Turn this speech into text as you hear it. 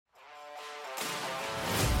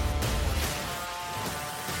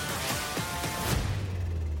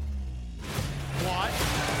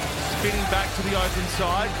to the open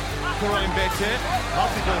side. Karim Bete.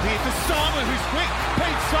 Lovely ball here to Samu, who's quick.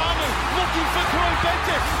 Pete Samu looking for Karim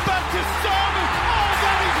Bete. Back to Samu. Oh,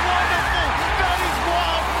 that is wonderful. That is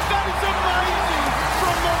wild. That is amazing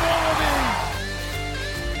from the Wallabies.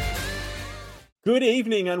 Good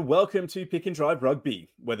evening and welcome to Pick and Drive Rugby,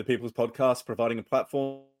 where the People's Podcast providing a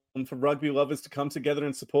platform for rugby lovers to come together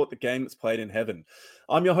and support the game that's played in heaven.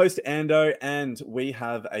 I'm your host, Ando, and we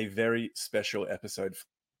have a very special episode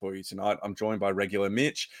for you tonight. I'm joined by regular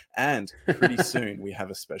Mitch, and pretty soon we have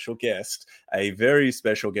a special guest, a very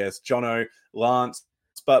special guest, Jono Lance.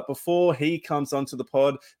 But before he comes onto the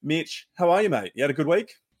pod, Mitch, how are you, mate? You had a good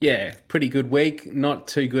week? Yeah, pretty good week. Not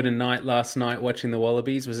too good a night last night watching the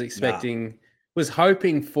Wallabies. Was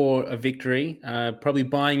hoping for a victory. Probably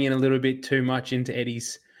buying in a little bit too much into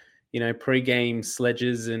Eddie's, pre-game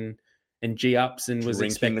sledges and G-ups, and was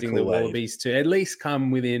expecting the Wallabies to at least come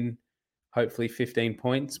within hopefully 15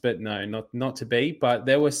 points. But no, not to be. But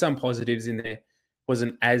there were some positives in there.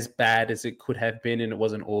 Wasn't as bad as it could have been, and it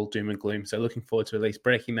wasn't all doom and gloom. So looking forward to at least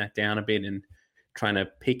breaking that down a bit and trying to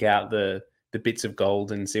pick out the bits of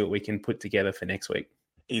gold and see what we can put together for next week.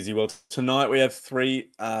 Easy. Well, tonight we have three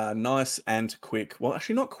nice and quick. Well,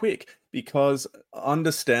 actually not quick, because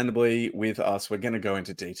understandably with us, we're going to go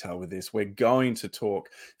into detail with this. We're going to talk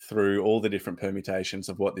through all the different permutations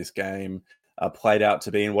of what this game played out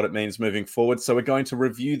to be and what it means moving forward. So we're going to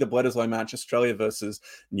review the Bledisloe match, Australia versus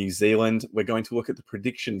New Zealand. We're going to look at the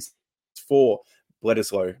predictions for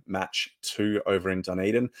Bledisloe match 2 over in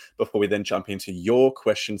Dunedin before we then jump into your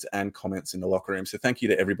questions and comments in the locker room. So thank you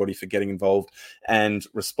to everybody for getting involved and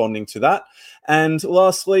responding to that. And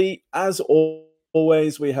lastly, as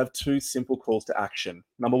always, we have 2 simple calls to action.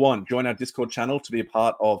 Number 1, join our Discord channel to be a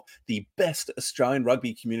part of the best Australian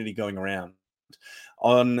rugby community going around.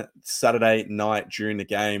 On Saturday night during the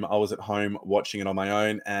game, I was at home watching it on my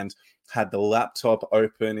own and had the laptop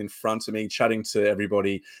open in front of me, chatting to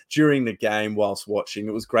everybody during the game whilst watching.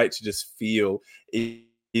 It was great to just feel,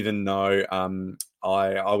 even though I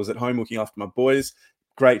was at home looking after my boys,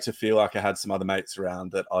 great to feel like I had some other mates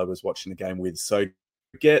around that I was watching the game with. So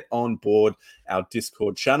get on board our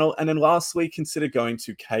Discord channel. And then lastly, consider going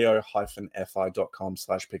to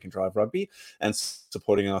ko-fi.com/pickanddriverugby and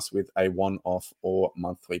supporting us with a one-off or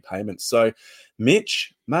monthly payment. So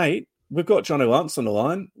Mitch, mate, we've got Jono Lance on the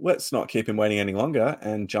line. Let's not keep him waiting any longer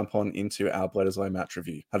and jump on into our Bledisloe match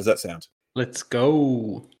review. How does that sound? Let's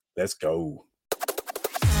go. Let's go.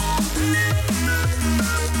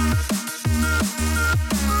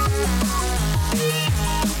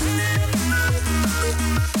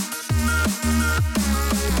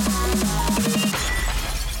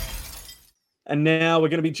 And now we're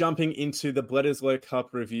going to be jumping into the Bledisloe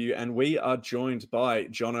Cup review, and we are joined by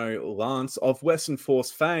Jono Lance of Western Force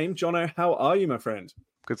fame. Jono, how are you, my friend?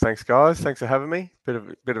 Good, thanks, guys. Thanks for having me.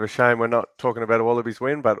 Bit of a shame we're not talking about a Wallabies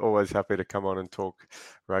win, but always happy to come on and talk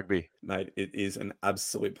rugby. Mate, it is an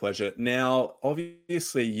absolute pleasure. Now,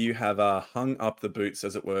 obviously, you have hung up the boots,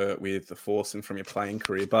 as it were, with the Force and from your playing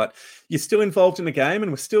career, but you're still involved in the game,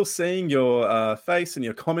 and we're still seeing your face and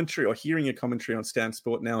your commentary, or hearing your commentary on Stan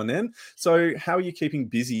Sport now and then. So how are you keeping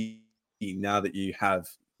busy now that you have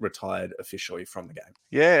retired officially from the game?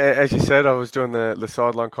 Yeah, as you said, I was doing the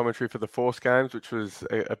sideline commentary for the Force games, which was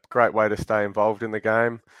a great way to stay involved in the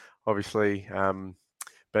game. Obviously,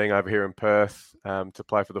 being over here in Perth to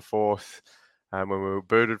play for the Force when we were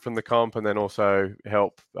booted from the comp, and then also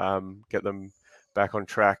help get them back on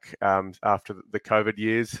track after the COVID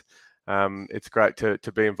years. It's great to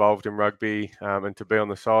be involved in rugby and to be on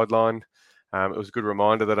the sideline. It was a good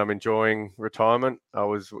reminder that I'm enjoying retirement. I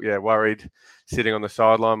was worried sitting on the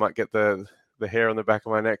sideline might get the hair on the back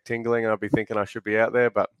of my neck tingling, and I'd be thinking I should be out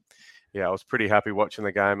there. But I was pretty happy watching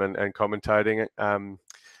the game and commentating it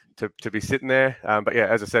to be sitting there. But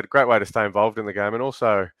as I said, great way to stay involved in the game, and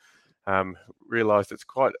also realised it's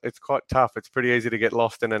quite tough. It's pretty easy to get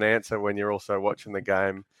lost in an answer when you're also watching the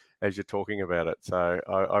game as you're talking about it. So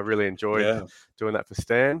I really enjoyed doing that for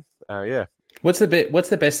Stan. What's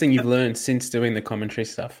the best thing you've learned since doing the commentary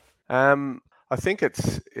stuff? I think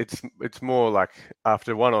it's more like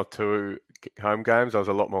after 1 or 2 home games, I was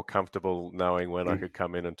a lot more comfortable knowing when I could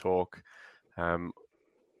come in and talk.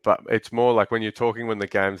 But it's more like when you're talking when the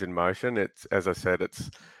game's in motion. It's, as I said, it's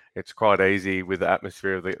quite easy with the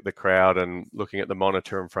atmosphere of the crowd and looking at the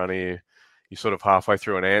monitor in front of you. You're sort of halfway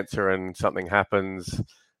through an answer and something happens,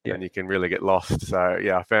 and you can really get lost. So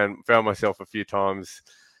I found myself a few times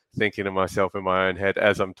thinking to myself in my own head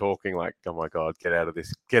as I'm talking, like, oh my God, get out of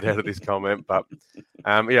this comment. But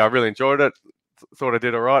I really enjoyed it. Thought I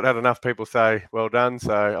did all right. Had enough people say well done,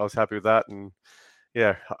 so I was happy with that. And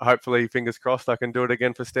hopefully, fingers crossed, I can do it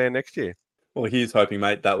again for Stan next year. Well, here's hoping,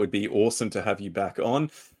 mate. That would be awesome to have you back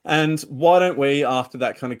on. And why don't we, after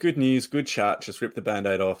that kind of good news, good chat, just rip the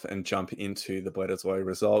Band-Aid off and jump into the Bledisloe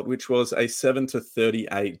result, which was a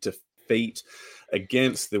 7-38 defeat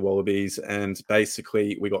against the Wallabies. And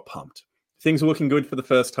basically, we got pumped. Things were looking good for the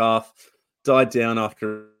first half, died down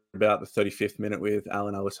after about the 35th minute with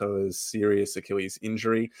Alan Alatoa's serious Achilles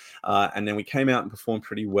injury. And then we came out and performed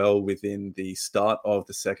pretty well within the start of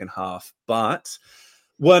the second half. But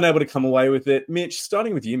weren't able to come away with it. Mitch,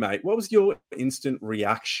 starting with you, mate, what was your instant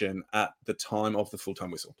reaction at the time of the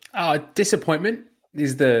full-time whistle? Disappointment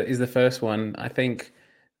is the first one. I think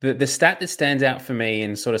the stat that stands out for me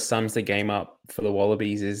and sort of sums the game up for the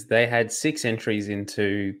Wallabies is they had 6 entries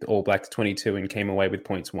into the All Blacks 22 and came away with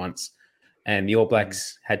points once. And the All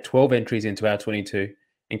Blacks had 12 entries into our 22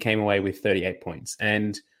 and came away with 38 points.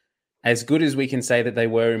 And as good as we can say that they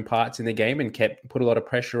were in parts in the game and put a lot of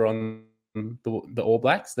pressure on the All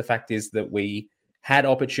Blacks, the fact is that we had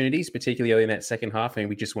opportunities, particularly early in that second half, and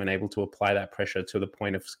we just weren't able to apply that pressure to the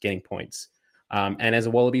point of getting points. And as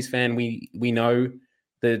a Wallabies fan, we know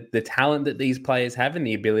the talent that these players have and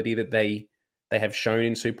the ability that they have shown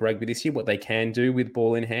in Super Rugby this year, what they can do with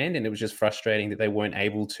ball in hand, and it was just frustrating that they weren't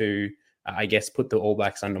able to, I guess, put the All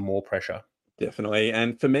Blacks under more pressure. Definitely.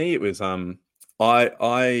 And for me, it was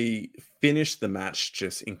I finished the match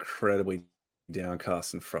just incredibly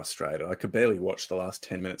downcast and frustrated. I could barely watch the last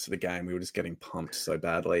 10 minutes of the game. We were just getting pumped so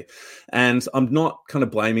badly. And I'm not kind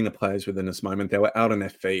of blaming the players within this moment. They were out on their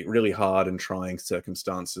feet, really hard and trying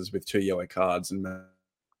circumstances with 2 yellow cards and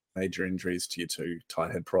major injuries to your 2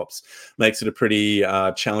 tight head props. Makes it a pretty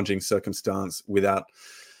challenging circumstance without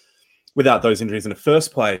those injuries in the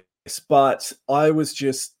first place. But I was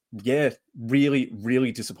just really,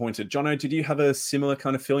 really disappointed. Jono, did you have a similar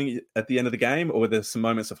kind of feeling at the end of the game, or were there some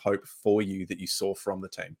moments of hope for you that you saw from the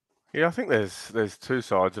team? Yeah, I think there's 2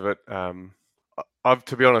 sides of it. I've,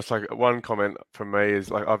 to be honest, like one comment from me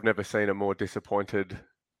is like I've never seen a more disappointed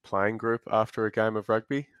playing group after a game of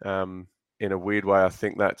rugby. In a weird way, I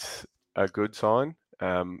think that's a good sign.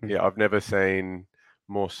 I've never seen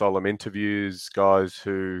more solemn interviews, guys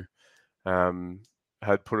who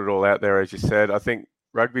had put it all out there, as you said. I think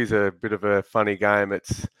rugby's a bit of a funny game.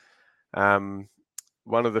 It's one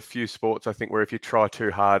of the few sports, I think, where if you try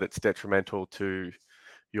too hard, it's detrimental to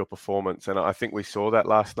your performance. And I think we saw that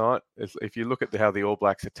last night. If you look at how the All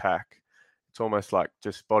Blacks attack, it's almost like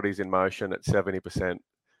just bodies in motion at 70%.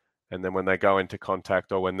 And then when they go into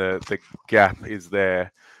contact or when the gap is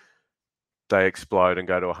there, they explode and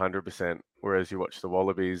go to 100%. Whereas you watch the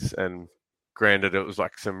Wallabies, and granted, it was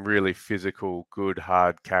like some really physical, good,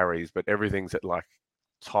 hard carries, but everything's at like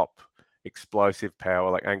top explosive power.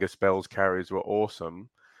 Like Angus Bell's carries were awesome,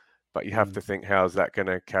 but you have to think, how's that going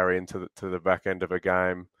to carry into the back end of a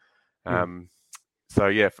game? So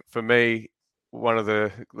yeah, for me, one of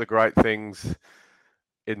the great things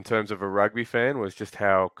in terms of a rugby fan was just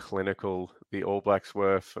how clinical the All Blacks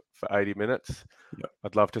were for 80 minutes. Yep.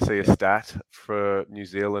 I'd love to see a stat for New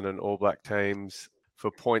Zealand and All Black teams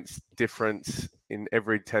for points difference in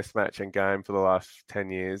every test match and game for the last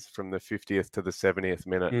 10 years from the 50th to the 70th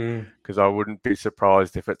minute, because I wouldn't be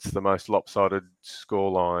surprised if it's the most lopsided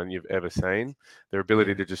scoreline you've ever seen. Their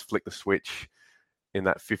ability to just flick the switch in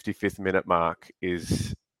that 55th minute mark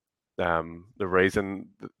is the reason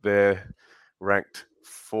that they're ranked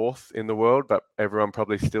 4th in the world, but everyone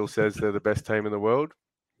probably still says they're the best team in the world.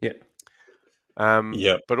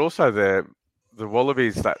 But also the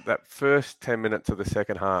Wallabies, that first 10 minutes of the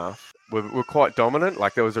second half were quite dominant.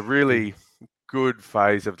 Like there was a really good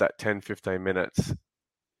phase of that 10-15 minutes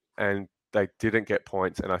and they didn't get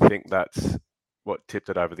points, and I think that's what tipped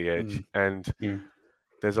it over the edge. And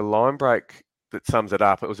there's a line break that sums it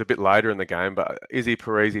up. It was a bit later in the game, but Izzy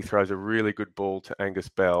Parisi throws a really good ball to Angus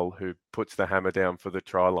Bell, who puts the hammer down for the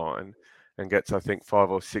try line and gets, I think,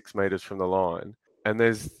 5 or 6 meters from the line. And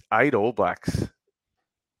there's 8 All Blacks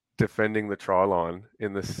defending the try line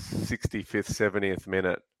in the 65th, 70th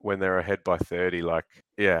minute when they're ahead by 30.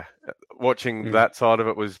 Watching that side of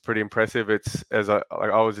it was pretty impressive. It's I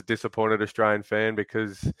was a disappointed Australian fan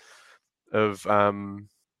because of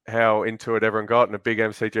how into it everyone got and a big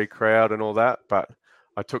MCG crowd and all that. But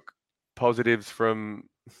I took positives from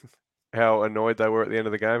how annoyed they were at the end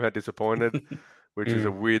of the game, how disappointed, which is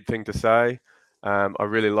a weird thing to say. I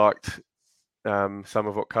really liked some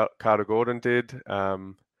of what Carter Gordon did.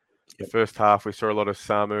 The first half, we saw a lot of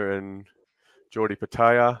Samu and Jordi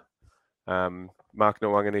Pataya. Mark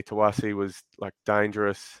Nwangani-Tawasi was like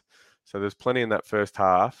dangerous. So there's plenty in that first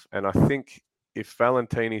half. And I think if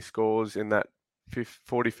Valentini scores in that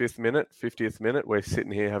 45th minute, 50th minute, we're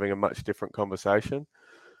sitting here having a much different conversation.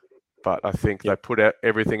 But I think they put out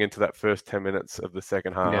everything into that first 10 minutes of the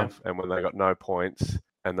second half. And when they got no points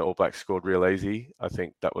and the All Blacks scored real easy, I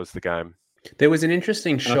think that was the game. There was an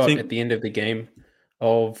interesting shot at the end of the game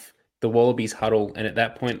of the Wallabies huddle. And at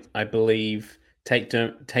that point, I believe Tate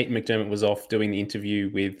McDermott was off doing the interview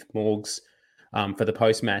with Morgs for the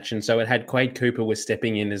post-match. And so it had Quade Cooper was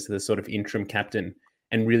stepping in as the sort of interim captain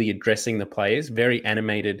and really addressing the players, very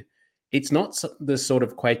animated. It's not the sort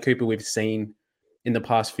of Quade Cooper we've seen in the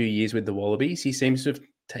past few years with the Wallabies. He seems to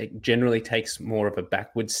generally takes more of a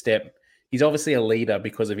backward step. He's obviously a leader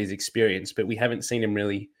because of his experience, but we haven't seen him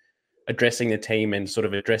really addressing the team and sort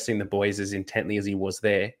of addressing the boys as intently as he was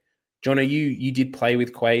there. Jono, you did play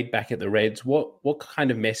with Quade back at the Reds. What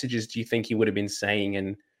kind of messages do you think he would have been saying?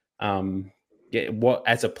 And what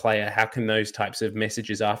as a player, how can those types of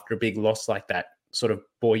messages after a big loss like that sort of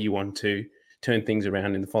buoy you on to turn things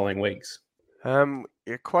around in the following weeks?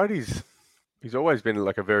 Quade he's always been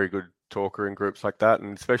like a very good talker in groups like that,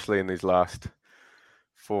 and especially in these last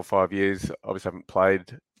 4 or 5 years. Obviously, haven't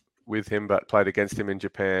played with him, but played against him in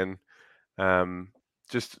Japan.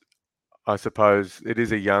 I suppose it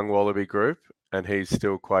is a young Wallaby group, and he's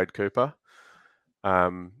still Quade Cooper.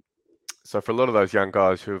 So for a lot of those young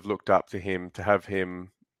guys who have looked up to him, to have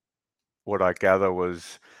him, what I gather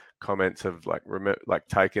was comments of like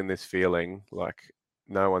taking this feeling, like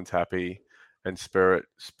no one's happy, and spirit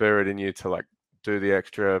in you to like do the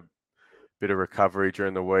extra bit of recovery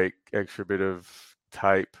during the week, extra bit of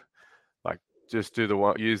tape, like just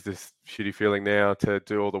use this shitty feeling now to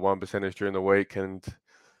do all the 1%ers during the week and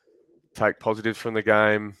take positives from the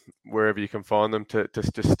game wherever you can find them to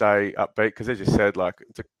just stay upbeat. Because as you said, like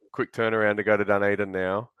it's a quick turnaround to go to Dunedin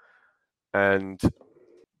now, and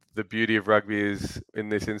the beauty of rugby is in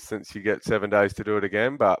this instance you get 7 days to do it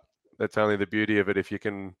again, but that's only the beauty of it if you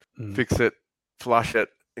can fix it, flush it,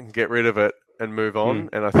 and get rid of it and move on.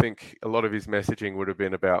 And I think a lot of his messaging would have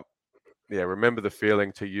been about, remember the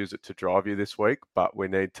feeling to use it to drive you this week, but we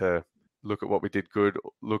need to look at what we did good,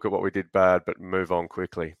 look at what we did bad, but move on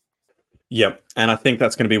quickly. Yep. And I think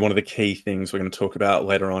that's going to be one of the key things we're going to talk about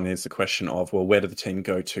later on is the question of, well, where do the team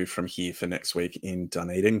go to from here for next week in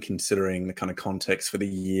Dunedin, considering the kind of context for the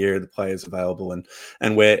year, the players available,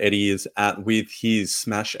 and where Eddie is at with his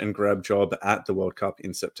smash and grab job at the World Cup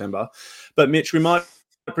in September. But Mitch, we might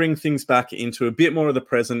bring things back into a bit more of the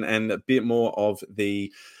present and a bit more of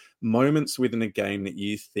the moments within a game that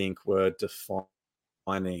you think were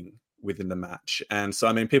defining within the match. And so,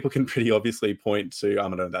 I mean, people can pretty obviously point to, I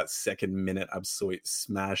don't know, that second minute absolute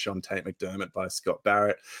smash on Tate McDermott by Scott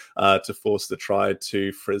Barrett to force the try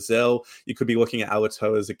to Frizzell. You could be looking at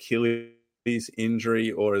Alatoa's Achilles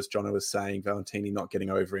injury, or as Jono was saying, Valentini not getting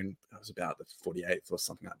over in, it was about the 48th or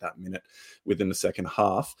something like that minute within the second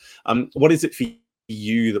half. What is it for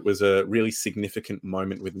you that was a really significant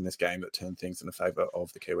moment within this game that turned things in the favour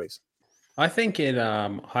of the Kiwis? I think it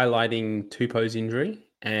highlighting Tupou's injury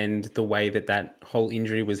and the way that whole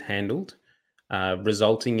injury was handled,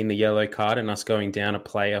 resulting in the yellow card and us going down a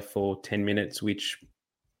player for 10 minutes, which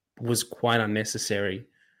was quite unnecessary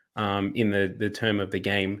in the term of the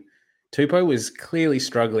game. Tupou was clearly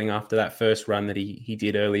struggling after that first run that he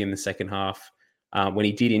did early in the second half. When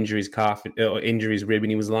he did injure his calf or injure his rib,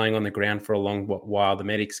 and he was lying on the ground for a long while. The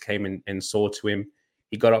medics came and saw to him.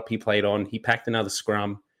 He got up, he played on, he packed another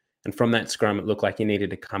scrum. And from that scrum, it looked like he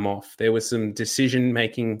needed to come off. There was some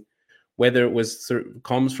decision-making, whether it was through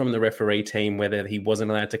comms from the referee team, whether he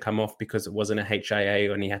wasn't allowed to come off because it wasn't a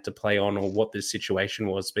HIA and he had to play on, or what the situation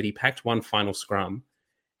was. But he packed one final scrum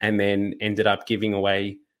and then ended up giving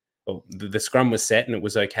away, well, the scrum was set and it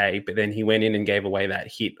was okay, but then he went in and gave away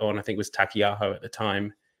that hit on, I think it was Takiaho at the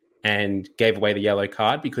time, and gave away the yellow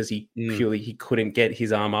card because he couldn't get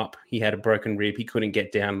his arm up. He had a broken rib. He couldn't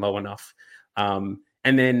get down low enough.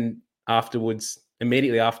 And then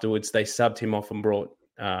immediately afterwards, they subbed him off and brought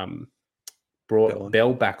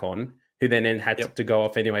Bell back on, who then had to go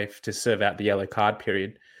off anyway to serve out the yellow card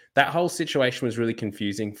period. That whole situation was really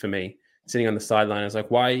confusing for me. Sitting on the sideline, I was like,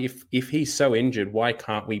 why, if he's so injured, why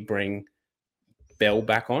can't we bring Bell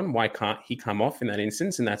back on? Why can't he come off in that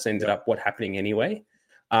instance? And that's ended up what happening anyway.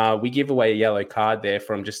 We give away a yellow card there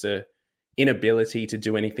from just a inability to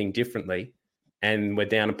do anything differently. And we're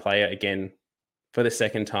down a player again for the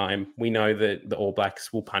second time. We know that the All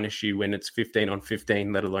Blacks will punish you when it's 15 on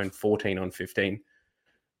 15, let alone 14 on 15.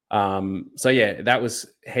 That was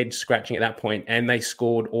head scratching at that point, and they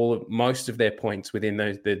scored most of their points within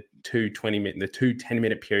the two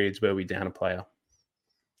 10-minute periods where we down a player.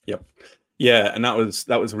 Yep. Yeah, and that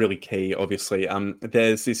was really key, obviously.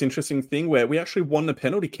 There's this interesting thing where we actually won the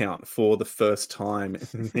penalty count for the first time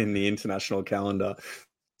in the international calendar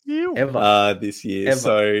Ever. this year. Ever.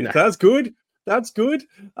 So No. that's good. That's good.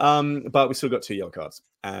 But we still got 2 yellow cards.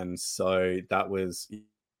 And so that was,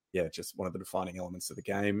 just one of the defining elements of the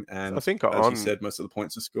game. And I think as you said, most of the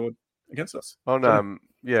points are scored against us.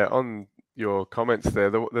 On your comments there,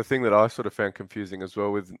 the thing that I sort of found confusing as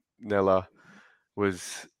well with Nella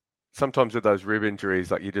was sometimes with those rib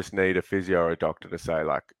injuries, like you just need a physio or a doctor to say,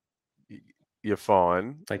 like, you're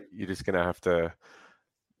fine. Like, you're just going to have to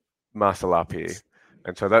muscle up here.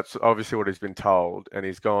 And so that's obviously what he's been told. And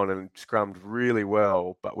he's gone and scrummed really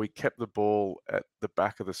well, but we kept the ball at the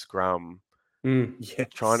back of the scrum. Yes.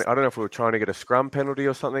 I don't know if we were trying to get a scrum penalty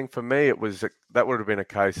or something. For me, it was that would have been a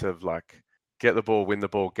case of like, get the ball, win the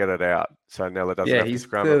ball, get it out. So Nella doesn't have to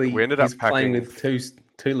scrum. We ended up playing with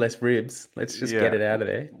two less ribs. Let's just get it out of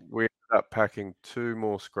there. We ended up packing 2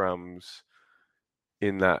 more scrums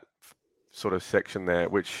in that sort of section there,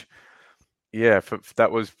 which,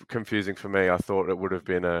 that was confusing for me. I thought it would have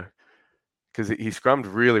been because he scrummed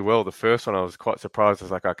really well. The first one, I was quite surprised. I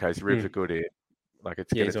was like, okay, his ribs are good here. Like,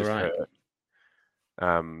 it's going to just hurt.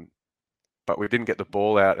 But we didn't get the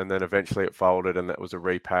ball out, and then eventually it folded, and that was a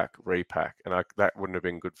repack, and that wouldn't have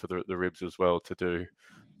been good for the ribs as well to do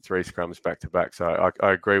 3 scrums back to back. So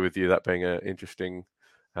I agree with you, that being an interesting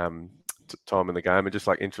time in the game, and just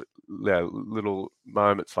like little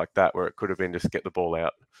moments like that where it could have been just get the ball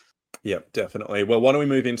out. Yep, definitely. Well, why don't we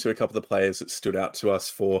move into a couple of the players that stood out to us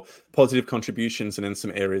for positive contributions and in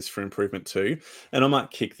some areas for improvement too. And I might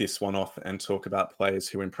kick this one off and talk about players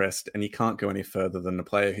who impressed. And you can't go any further than the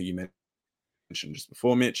player who you mentioned just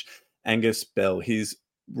before, Mitch, Angus Bell. His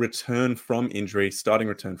starting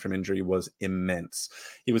return from injury was immense.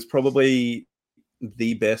 He was probably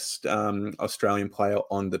the best Australian player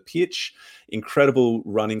on the pitch. Incredible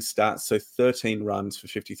running stats. So 13 runs for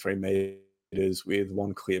 53 meters with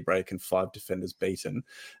 1 clear break and 5 defenders beaten.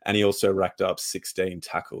 And he also racked up 16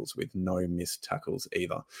 tackles with no missed tackles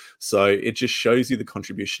either. So it just shows you the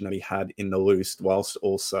contribution that he had in the loose, whilst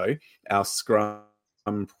also our scrum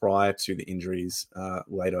prior to the injuries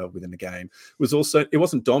later within the game it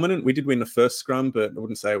wasn't dominant. We did win the first scrum, but I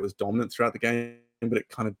wouldn't say it was dominant throughout the game, but it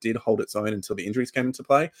kind of did hold its own until the injuries came into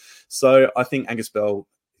play. So I think Angus Bell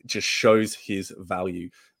just shows his value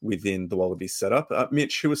within the Wallabies setup.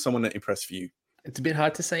 Mitch, who was someone that impressed for you? It's a bit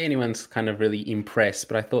hard to say anyone's kind of really impressed,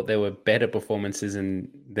 but I thought there were better performances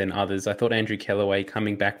than others. I thought Andrew Kellaway,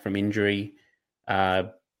 coming back from injury,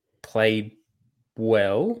 played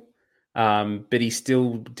well, but he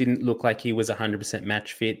still didn't look like he was 100%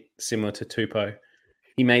 match fit, similar to Tupou.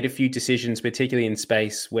 He made a few decisions, particularly in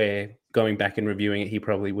space, where going back and reviewing it, he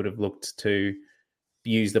probably would have looked to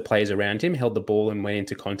use the players around him, held the ball and went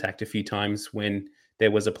into contact a few times when there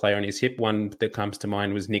was a player on his hip. One that comes to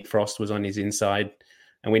mind was Nick Frost was on his inside,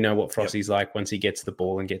 and we know what Frosty's like. Once he gets the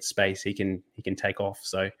ball and gets space, he can take off.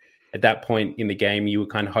 So at that point in the game, you were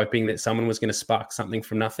kind of hoping that someone was going to spark something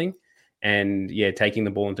from nothing. And taking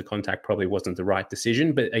the ball into contact probably wasn't the right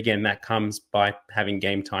decision. But again, that comes by having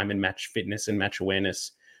game time and match fitness and match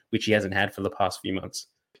awareness, which he hasn't had for the past few months.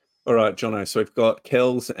 All right, Jono. So we've got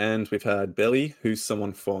Kells and we've had Belly. Who's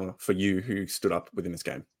someone for you who stood up within this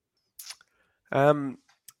game? I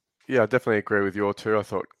definitely agree with your 2. I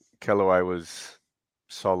thought Kellaway was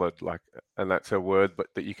solid, and that's a word, but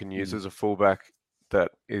that you can use as a fullback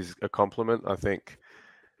that is a compliment. I think,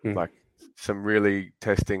 some really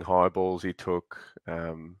testing high balls he took,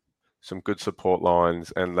 some good support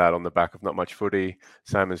lines, and that on the back of not much footy.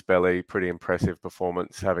 Same as Belly, pretty impressive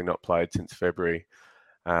performance, having not played since February.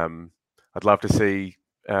 I'd love to see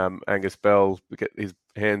Angus Bell get his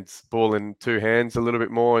ball in 2 hands a little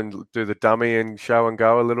bit more and do the dummy and show and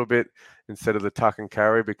go a little bit instead of the tuck and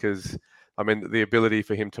carry, because the ability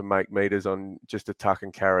for him to make meters on just a tuck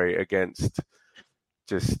and carry against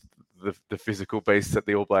just the physical beasts that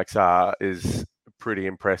the All Blacks are is pretty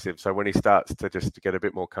impressive. So when he starts to just get a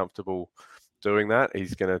bit more comfortable doing that,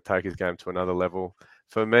 he's going to take his game to another level.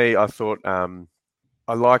 For me, I thought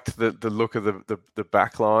I liked the look of the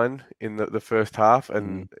back line in the first half,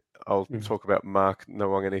 and I'll talk about Mark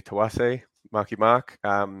Nwangani-Tawase, Marky Mark.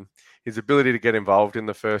 His ability to get involved in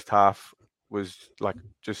the first half was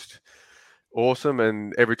just awesome,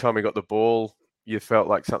 and every time he got the ball, you felt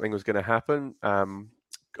like something was going to happen.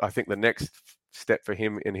 I think the next step for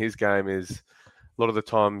him in his game is a lot of the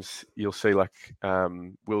times you'll see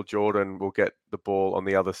Will Jordan will get the ball on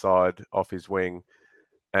the other side off his wing,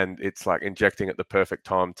 and it's like injecting at the perfect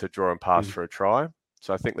time to draw and pass for a try.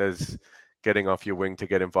 So I think there's getting off your wing to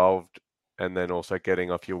get involved, and then also getting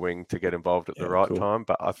off your wing to get involved at the right time.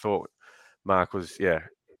 But I thought Mark was,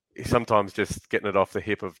 sometimes just getting it off the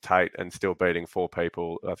hip of Tate and still beating 4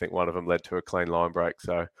 people. I think one of them led to a clean line break.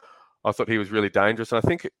 So I thought he was really dangerous. And I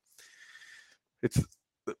think it's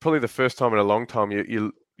probably the first time in a long time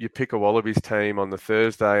you pick a Wallabies team on the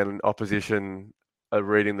Thursday and opposition are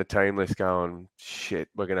reading the team list going, shit,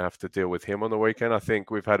 we're going to have to deal with him on the weekend. I think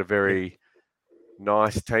we've had a very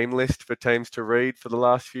nice team list for teams to read for the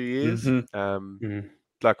last few years.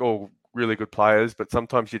 Like all really good players, but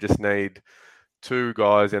sometimes you just need two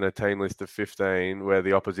guys in a team list of 15 where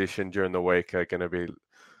the opposition during the week are going to be,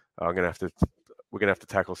 we're going to have to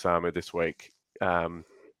tackle Samu this week.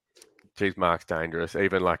 Geez, Mark's dangerous.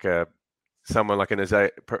 Even like someone like an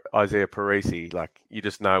Isaiah Parisi, like you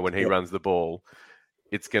just know when he runs the ball,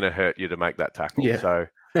 it's going to hurt you to make that tackle. Yeah. So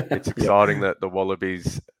it's exciting that the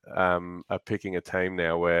Wallabies are picking a team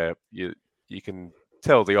now where you can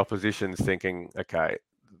tell the opposition's thinking, okay,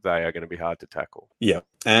 they are going to be hard to tackle. Yeah.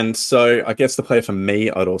 And so I guess the player for me,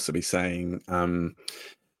 I'd also be saying,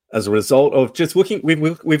 as a result of just looking,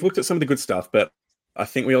 we've looked at some of the good stuff, but I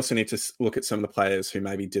think we also need to look at some of the players who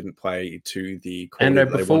maybe didn't play to the quality that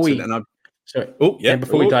they wanted.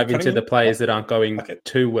 Before we dive into the players that aren't going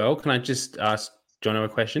too well, can I just ask Jono a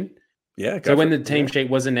question? Yeah. So when the team sheet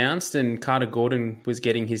was announced and Carter Gordon was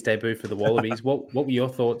getting his debut for the Wallabies, what were your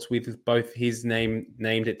thoughts with both his name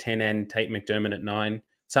named at 10 and Tate McDermott at 9?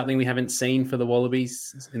 Something we haven't seen for the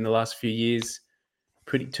Wallabies in the last few years.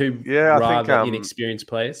 Rather inexperienced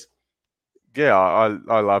players. Yeah,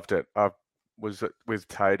 I loved it. I was with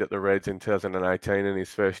Tate at the Reds in 2018 in his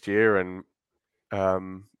first year, and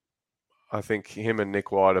I think him and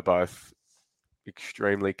Nick White are both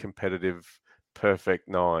extremely competitive, perfect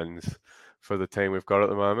nines for the team we've got at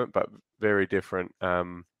the moment, but very different.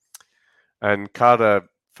 And Carter,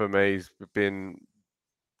 for me, has been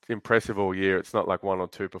impressive all year. It's not like one or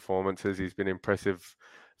two performances. He's been impressive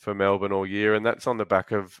for Melbourne all year, and that's on the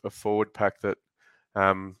back of a forward pack that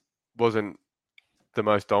wasn't the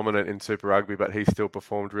most dominant in Super Rugby, but he still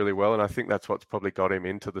performed really well. And I think that's what's probably got him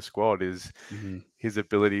into the squad is his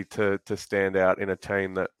ability to stand out in a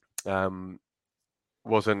team that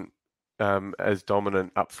wasn't as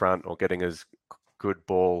dominant up front or getting as good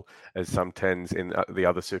ball as some 10s in the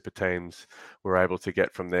other super teams were able to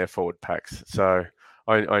get from their forward packs. So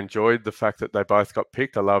I enjoyed the fact that they both got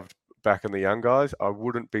picked. I loved backing the young guys. I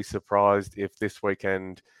wouldn't be surprised if this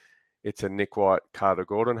weekend it's a Nick White, Carter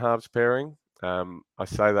Gordon halves pairing. I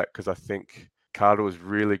say that because I think Carter was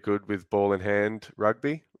really good with ball in hand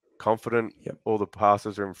rugby, confident. All the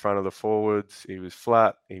passes are in front of the forwards. He was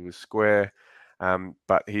flat, he was square,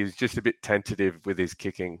 but he's just a bit tentative with his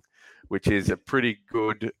kicking, which is a pretty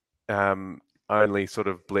good only sort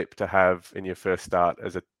of blip to have in your first start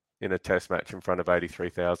in a test match in front of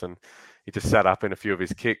 83,000. He just sat up in a few of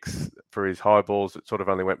his kicks for his high balls that sort of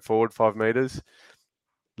only went forward 5 metres.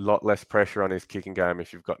 Lot less pressure on his kicking game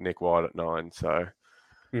if you've got Nick White at 9. So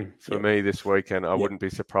for me this weekend, I wouldn't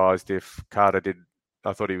be surprised if Carter did.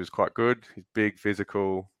 I thought he was quite good. He's big,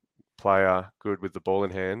 physical player, good with the ball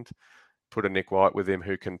in hand. Put a Nick White with him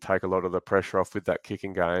who can take a lot of the pressure off with that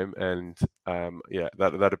kicking game. And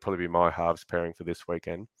that'd probably be my halves pairing for this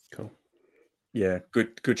weekend. Cool. Yeah,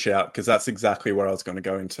 good shout, because that's exactly where I was going to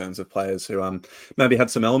go in terms of players who maybe had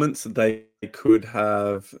some elements that they could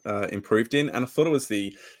have improved in. And I thought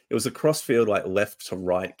it was a crossfield, like left to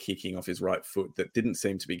right kicking off his right foot that didn't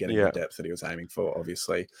seem to be getting the depth that he was aiming for,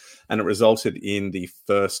 obviously. And it resulted in the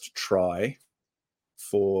first try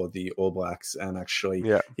for the All Blacks, and actually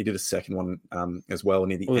he did a second one as well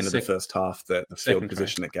near the end of the first half, the field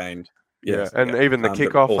position it gained. Even the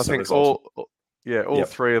kickoff, I think all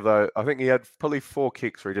three of those. I think he had probably 4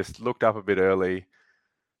 kicks where he just looked up a bit early,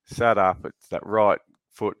 sat up. It's that right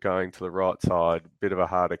foot going to the right side, bit of a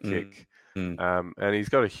harder kick. And he's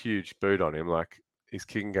got a huge boot on him. Like his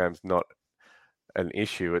kicking game's not an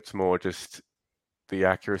issue. It's more just the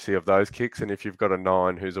accuracy of those kicks. And if you've got a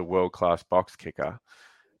 9 who's a world-class box kicker,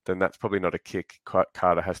 then that's probably not a kick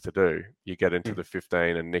Carter has to do. You get into the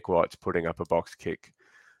 15 and Nick White's putting up a box kick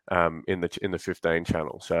in the 15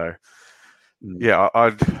 channel. So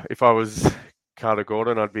if I was Carter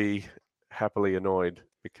Gordon, I'd be happily annoyed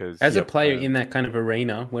because as a player in that kind of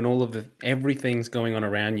arena, when everything's going on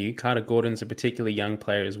around you, Carter Gordon's a particularly young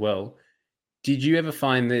player as well. Did you ever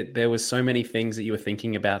find that there was so many things that you were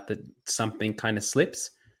thinking about that something kind of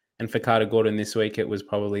slips? And for Carter Gordon this week, it was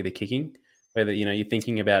probably the kicking, whether you're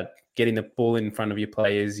thinking about getting the ball in front of your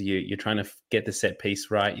players, you're trying to get the set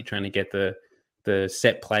piece right, you're trying to get the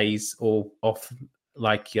set plays all off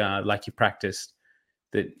like you practiced.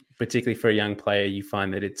 That particularly for a young player, you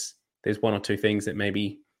find that there's one or two things that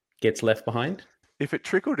maybe gets left behind. If it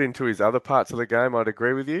trickled into his other parts of the game, I'd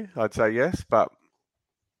agree with you. I'd say yes, but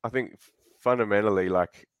I think fundamentally,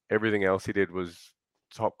 like everything else he did was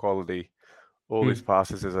top quality All his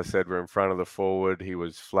passes, as I said, were in front of the forward. He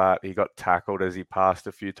was flat. He got tackled as he passed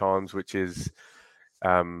a few times, which is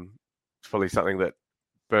probably something that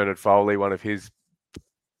Bernard Foley, one of his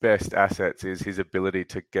best assets, is his ability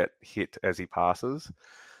to get hit as he passes,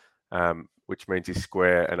 which means he's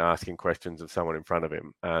square and asking questions of someone in front of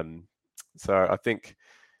him. So I think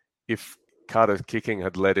if Carter's kicking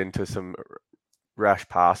had led into some rash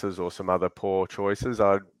passes or some other poor choices,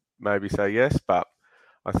 I'd maybe say yes, but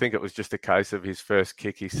I think it was just a case of his first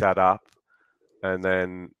kick, he sat up, and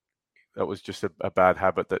then that was just a bad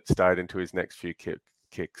habit that stayed into his next few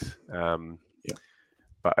kicks.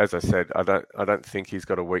 But as I said, I don't think he's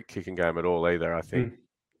got a weak kicking game at all either. I think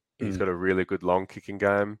he's got a really good long kicking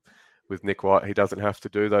game. With Nick White, he doesn't have to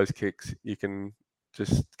do those kicks. You can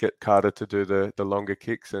just get Carter to do the longer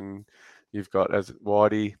kicks, and you've got as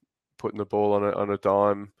Whitey putting the ball on a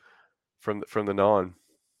dime from the 9.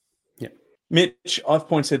 Yeah. Mitch, I've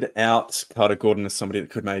pointed out Carter Gordon as somebody that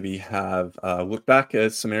could maybe have looked back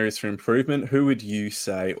at some areas for improvement. Who would you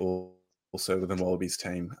say also within Wallabies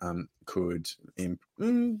team could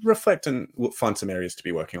reflect and find some areas to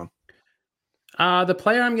be working on? The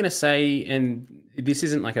player I'm going to say, and this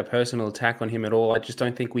isn't like a personal attack on him at all, I just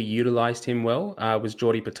don't think we utilised him well, was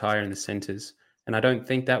Jordy Petaia in the centres. And I don't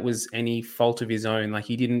think that was any fault of his own. Like,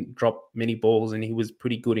 he didn't drop many balls and he was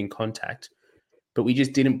pretty good in contact, but we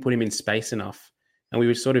just didn't put him in space enough. And we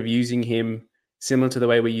were sort of using him similar to the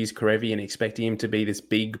way we use Karevi and expecting him to be this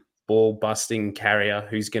big ball busting carrier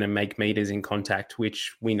who's going to make meters in contact,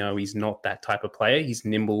 which we know he's not that type of player. He's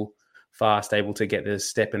nimble, fast, able to get the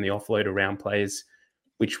step and the offload around players,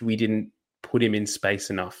 which we didn't put him in space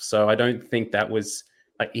enough. So I don't think that was,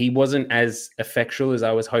 like, he wasn't as effectual as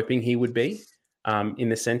I was hoping he would be in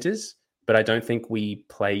the centres, but I don't think we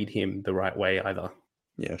played him the right way either.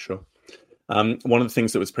 Yeah, sure. One of the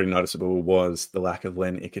things that was pretty noticeable was the lack of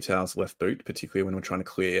Len Ikitau's left boot, particularly when we're trying to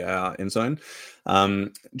clear our end zone.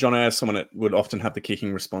 Jono, as someone that would often have the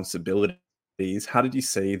kicking responsibilities, how did you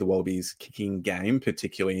see the Wallabies kicking game,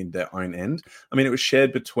 particularly in their own end? I mean, it was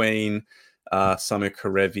shared between Samu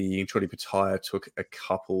Karevi, Jordy Petaia took a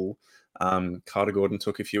couple, Carter Gordon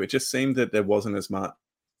took a few. It just seemed that there wasn't as much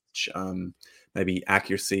maybe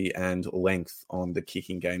accuracy and length on the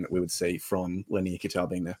kicking game that we would see from Lenny Ikitau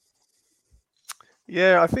being there.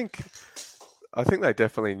 Yeah, I think they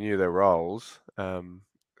definitely knew their roles. There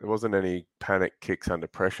wasn't any panic kicks under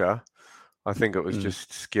pressure. I think it was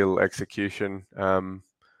just skill execution.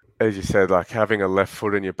 As you said, like, having a left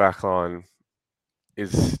foot in your back line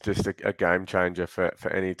is just a game changer for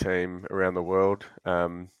any team around the world.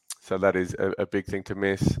 So that is a big thing to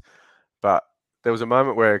miss. But there was a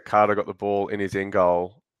moment where Carter got the ball in his in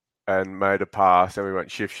goal and made a pass, and we went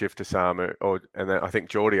shift to Samu, and then I think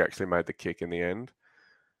Geordie actually made the kick in the end.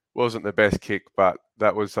 Wasn't the best kick, but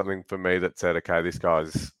that was something for me that said, okay, this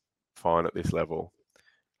guy's fine at this level.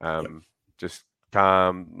 Just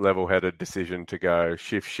calm, level-headed decision to go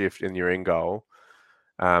shift in your in goal,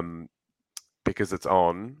 because it's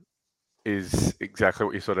on, is exactly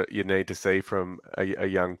what you need to see from a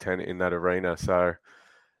young 10 in that arena. So,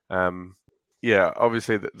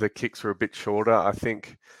 obviously the kicks were a bit shorter. I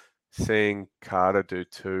think seeing Carter do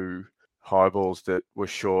 2 high balls that were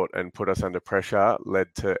short and put us under pressure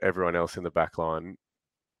led to everyone else in the back line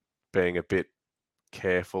being a bit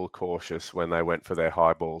careful, cautious when they went for their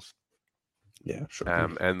high balls. Yeah, sure.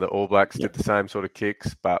 And the All Blacks did the same sort of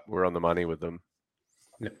kicks, but we're on the money with them.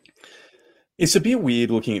 Yep. It's a bit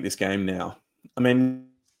weird looking at this game now. I mean,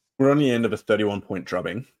 we're on the end of a 31-point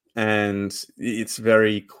drubbing, and it's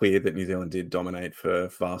very clear that New Zealand did dominate for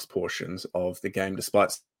vast portions of the game,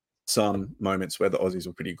 despite some moments where the Aussies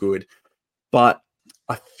were pretty good. But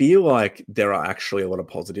I feel like there are actually a lot of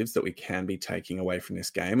positives that we can be taking away from this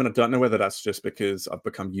game. And I don't know whether that's just because I've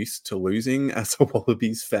become used to losing as a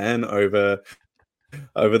Wallabies fan over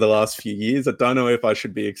the last few years. I don't know if I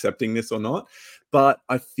should be accepting this or not, but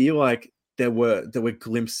I feel like there were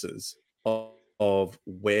glimpses of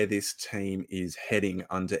where this team is heading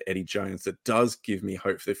under Eddie Jones that does give me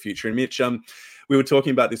hope for the future. And Mitch, we were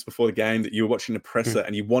talking about this before the game, that you were watching the presser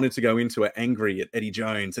and you wanted to go into it angry at Eddie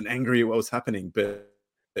Jones and angry at what was happening. But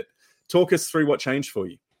talk us through what changed for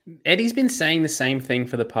you. Eddie's been saying the same thing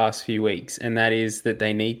for the past few weeks, and that is that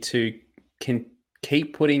they need to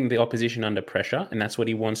keep putting the opposition under pressure, and that's what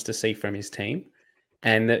he wants to see from his team.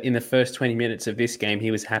 And that in the first 20 minutes of this game, he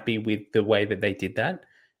was happy with the way that they did that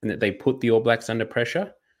and that they put the All Blacks under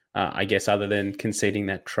pressure, I guess, other than conceding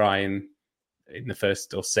that try in the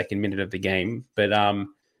first or second minute of the game. But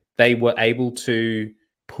they were able to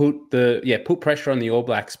put pressure on the All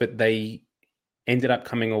Blacks, but they ended up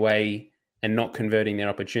coming away and not converting their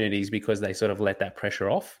opportunities because they sort of let that pressure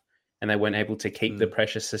off. and they weren't able to keep the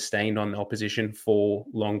pressure sustained on the opposition for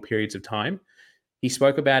long periods of time. He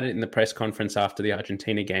spoke about it in the press conference after the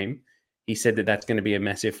Argentina game. He said that that's going to be a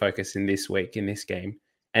massive focus in this week, in this game.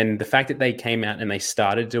 And the fact that they came out and they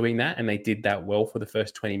started doing that and they did that well for the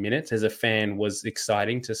first 20 minutes as a fan was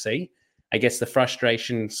exciting to see. I guess the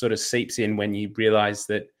frustration sort of seeps in when you realize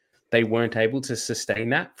that they weren't able to sustain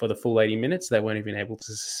that for the full 80 minutes. They weren't even able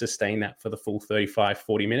to sustain that for the full 35,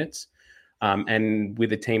 40 minutes. And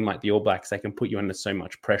with a team like the All Blacks, they can put you under so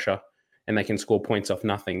much pressure and they can score points off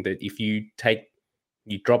nothing that if you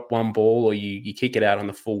drop one ball or you kick it out on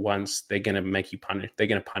the full once, they're going to make you punish. They're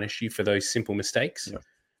going to punish you for those simple mistakes. Yeah.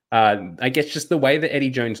 I guess just the way that Eddie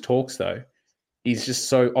Jones talks, though, he's just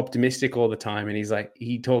so optimistic all the time. And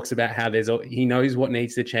he talks about how he knows what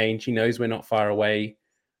needs to change. He knows we're not far away.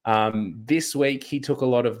 This week, he took a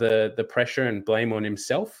lot of the pressure and blame on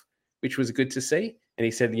himself, which was good to see. And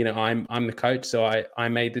he said, I'm the coach, so I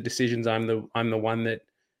made the decisions. I'm the one that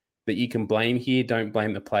you can blame here. Don't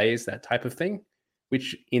blame the players, that type of thing,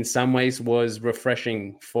 which in some ways was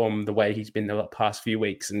refreshing from the way he's been the past few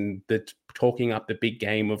weeks and talking up the big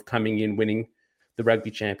game of coming in, winning the rugby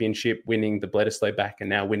championship, winning the Bledisloe back, and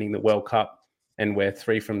now winning the World Cup. And we're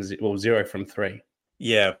 0 from 3.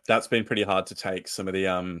 Yeah, that's been pretty hard to take. Some of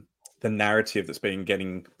the narrative that's been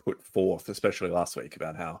getting put forth, especially last week,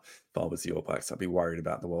 about how if I was the All Blacks, I'd be worried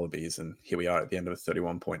about the Wallabies. And here we are at the end of a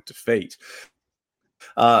 31-point defeat.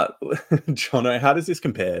 Jono, how does this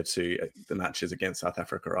compare to the matches against South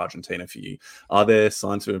Africa or Argentina for you? Are there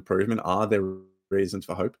signs of improvement? Are there reasons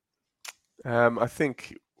for hope? I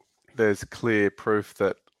think there's clear proof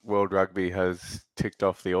that World Rugby has ticked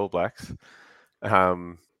off the All Blacks.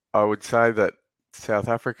 I would say that South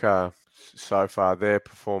Africa, so far, their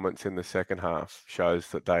performance in the second half shows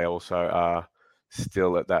that they also are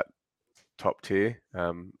still at that top tier.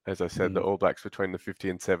 As I said, the All Blacks between the 50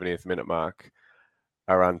 and 70th minute mark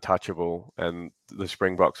are untouchable, and the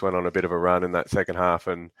Springboks went on a bit of a run in that second half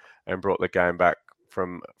and brought the game back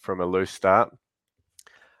from a loose start.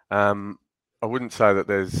 I wouldn't say that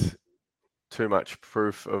there's too much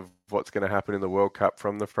proof of what's going to happen in the World Cup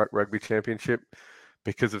from the Rugby Championship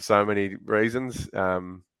because of so many reasons.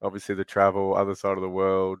 Obviously the travel, other side of the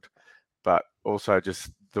world, but also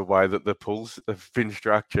just the way that the pools have been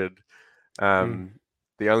structured. The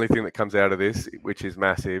only thing that comes out of this, which is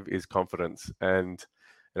massive, is confidence. And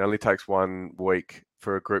it only takes 1 week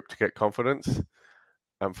for a group to get confidence.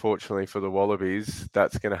 Unfortunately for the Wallabies,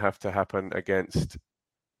 that's going to have to happen against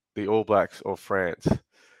the All Blacks or France.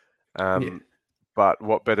 But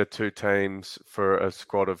what better two teams for a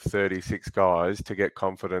squad of 36 guys to get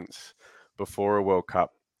confidence before a World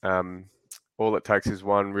Cup? All it takes is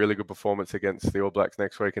one really good performance against the All Blacks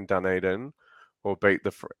next week in Dunedin, or beat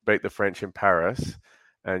the French in Paris,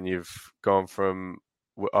 and you've gone from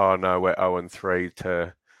we're 0-3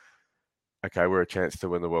 to okay, we're a chance to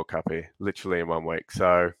win the World Cup here, literally in 1 week.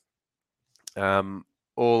 So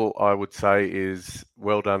all I would say is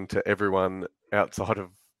well done to everyone outside of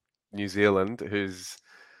New Zealand who's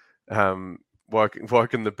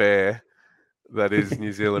woken the bear that is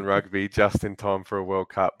New Zealand rugby just in time for a World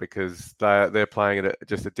Cup, because they're playing it at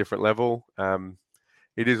just a different level.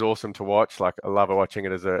 It is awesome to watch. Like, I love watching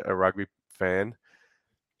it as a rugby fan.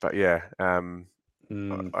 But yeah, I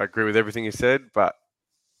agree with everything you said, but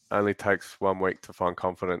only takes 1 week to find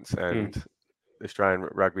confidence, and Australian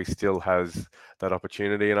rugby still has that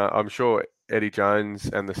opportunity. And I'm sure Eddie Jones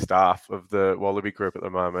and the staff of the Wallaby group at the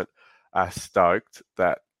moment are stoked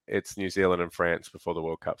that it's New Zealand and France before the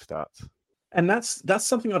World Cup starts. And that's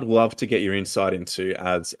something I'd love to get your insight into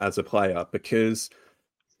as a player, because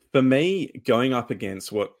for me, going up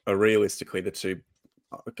against what are realistically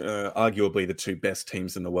arguably the two best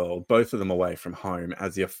teams in the world, both of them away from home,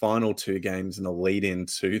 as your final two games in the lead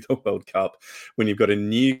into the World Cup, when you've got a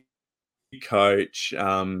new coach,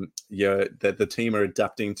 the team are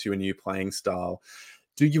adapting to a new playing style.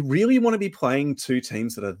 Do you really want to be playing two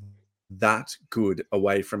teams that are that good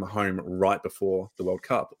away from home right before the World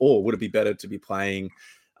Cup? Or would it be better to be playing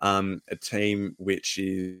a team which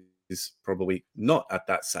is probably not at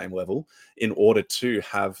that same level in order to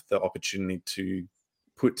have the opportunity to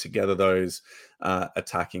put together those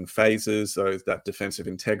attacking phases, that defensive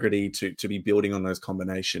integrity, to be building on those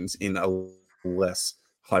combinations in a less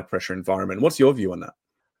high pressure environment? What's your view on that?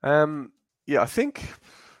 I think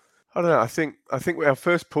our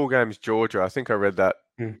first pool game is Georgia. I think I read that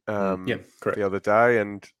the other day,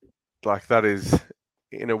 and like, that is,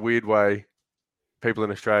 in a weird way, people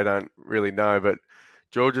in Australia don't really know, but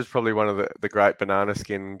Georgia's probably one of the great banana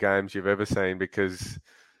skin games you've ever seen, because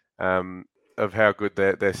of how good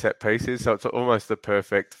their set piece is. So it's almost the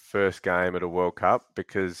perfect first game at a World Cup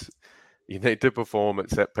because you need to perform at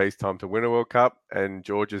set piece time to win a World Cup, and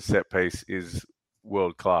Georgia's set piece is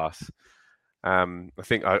world class. I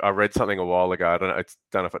think I read something a while ago. I don't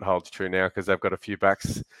know if it holds true now because they've got a few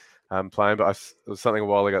backs playing, but it was something a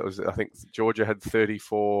while ago. I think Georgia had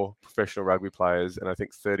 34 professional rugby players, and I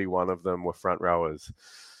think 31 of them were front rowers.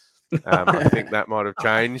 I think that might have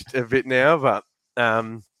changed a bit now, but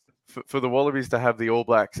for the Wallabies to have the All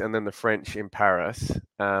Blacks and then the French in Paris,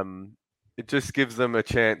 it just gives them a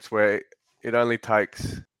chance where it only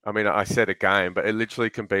takes, I mean, I said a game, but it literally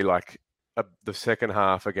can be like the second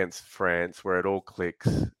half against France where it all clicks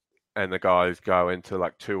and the guys go into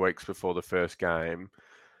like 2 weeks before the first game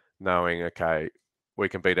knowing, okay, we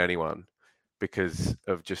can beat anyone because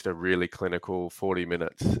of just a really clinical 40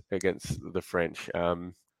 minutes against the French.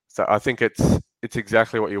 So I think it's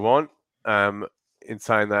exactly what you want. In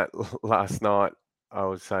saying that, last night I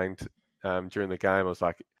was saying during the game, I was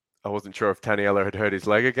like, I wasn't sure if Taniela had hurt his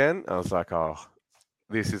leg again. I was like, oh,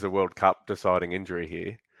 this is a World Cup deciding injury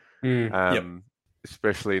here.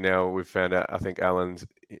 Especially now we've found out, I think Alan's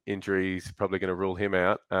injury is probably going to rule him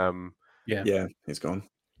out. Yeah, he's gone.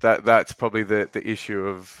 That's probably the issue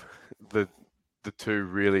of the two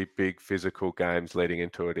really big physical games leading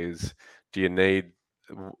into it is, do you need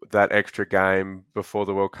that extra game before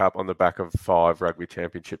the World Cup on the back of 5 rugby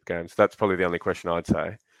championship games? That's probably the only question I'd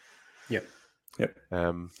say. Yep.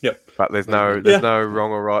 But there's no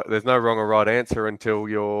wrong or right. There's no wrong or right answer until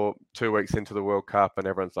you're 2 weeks into the World Cup and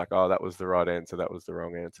everyone's like, "Oh, that was the right answer. That was the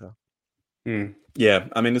wrong answer." Yeah,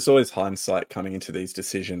 I mean, there's always hindsight coming into these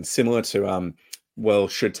decisions. Similar to well,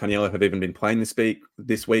 should Taniela have even been playing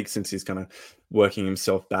this week since he's kind of working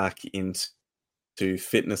himself back into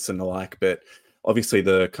fitness and the like? But obviously,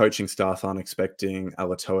 the coaching staff aren't expecting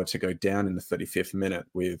Alatoa to go down in the 35th minute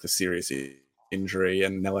with a serious injury,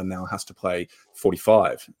 and Nella now has to play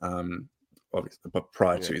 45 obviously, but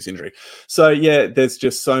prior to his injury. So yeah, there's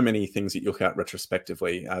just so many things that you look at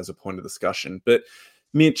retrospectively as a point of discussion. But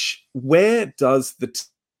Mitch, where does the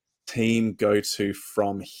team go to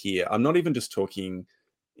from here? I'm not even just talking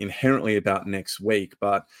inherently about next week,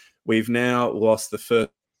 but we've now lost the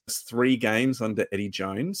first 3 games under Eddie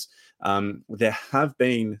Jones. There have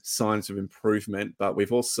been signs of improvement, but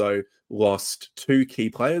we've also lost 2 key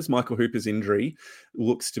players. Michael Hooper's injury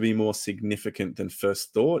looks to be more significant than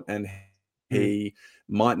first thought, and he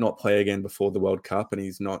might not play again before the World Cup, and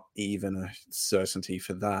he's not even a certainty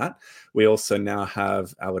for that. We also now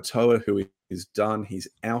have Alatoa, who is done. He's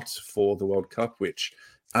out for the World Cup, which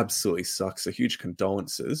absolutely sucks. So huge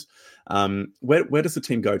condolences. Where does the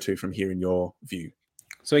team go to from here in your view?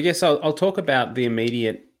 So I guess I'll talk about the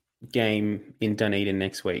immediate game in Dunedin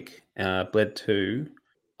next week, Bled 2.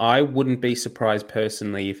 I wouldn't be surprised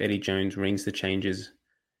personally if Eddie Jones rings the changes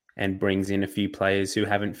and brings in a few players who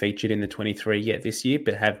haven't featured in the 23 yet this year,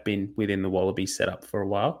 but have been within the Wallabies setup for a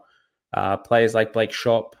while. Players like Blake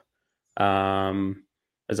Shop, Isaiah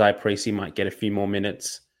Parisi might get a few more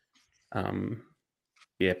minutes.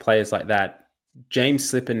 Players like that. James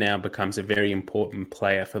Slipper now becomes a very important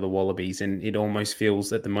player for the Wallabies, and it almost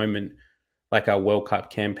feels at the moment like our World Cup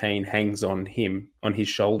campaign hangs on him, on his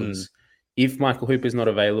shoulders. If Michael Hooper's not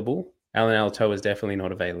available, Alan Alatoa is definitely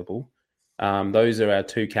not available. Those are our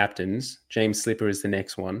 2 captains. James Slipper is the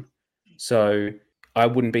next one. So I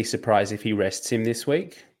wouldn't be surprised if he rests him this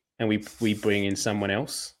week and we bring in someone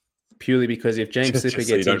else, purely because if James Slipper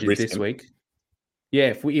gets injured this week,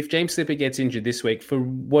 if James Slipper gets injured this week for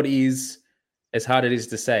what is, as hard it is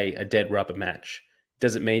to say, a dead rubber match,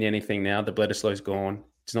 doesn't mean anything now. The Bledisloe's gone.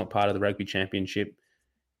 It's not part of the Rugby Championship.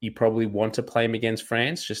 You probably want to play him against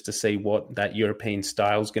France just to see what that European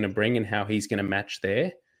style is going to bring and how he's going to match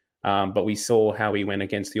there. But we saw how he went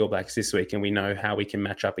against the All Blacks this week, and we know how we can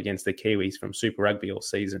match up against the Kiwis from Super Rugby all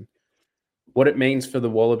season. What it means for the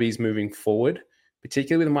Wallabies moving forward,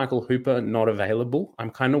 particularly with Michael Hooper not available,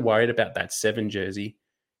 I'm kind of worried about that 7 jersey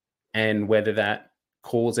and whether that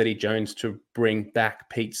calls Eddie Jones to bring back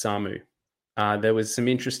Pete Samu. There was some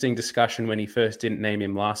interesting discussion when he first didn't name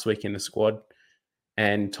him last week in the squad.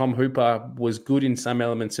 And Tom Hooper was good in some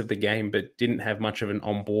elements of the game, but didn't have much of an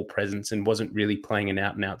on-ball presence and wasn't really playing an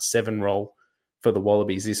out-and-out 7 role for the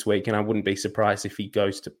Wallabies this week. And I wouldn't be surprised if he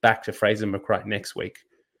goes back to Fraser McReight next week.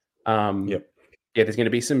 There's going to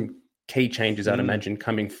be some key changes, I'd imagine,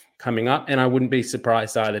 coming up. And I wouldn't be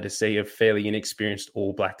surprised either to see a fairly inexperienced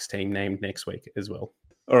All Blacks team named next week as well.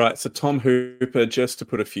 All right, so Tom Hooper, just to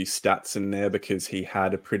put a few stats in there because he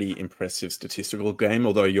had a pretty impressive statistical game,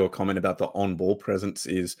 although your comment about the on-ball presence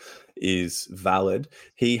is valid.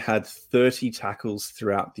 He had 30 tackles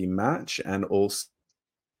throughout the match and also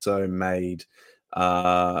also made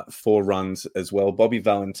 4 runs as well. Bobby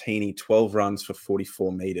Valentini, 12 runs for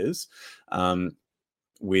 44 meters.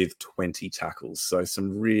 With 20 tackles. So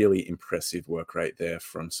some really impressive work rate there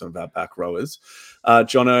from some of our back rowers.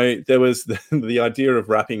 Jono, there was the idea of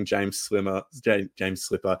wrapping James Slipper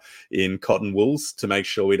in cotton wools to make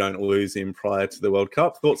sure we don't lose him prior to the World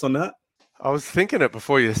Cup. Thoughts on that? I was thinking it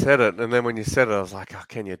before you said it, and then when you said it, I was like, "Oh,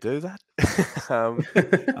 can you do that?"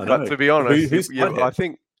 But to be honest, I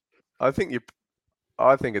think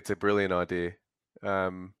it's a brilliant idea.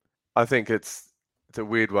 I think it's a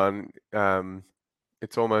weird one.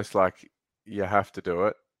 It's almost like you have to do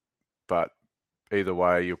it, but either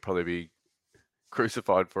way, you'll probably be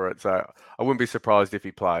crucified for it. So I wouldn't be surprised if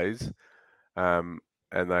he plays, and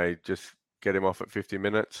they just get him off at 50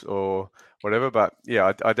 minutes or whatever. But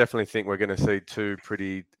yeah, I definitely think we're going to see 2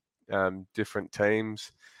 pretty different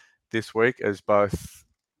teams this week as both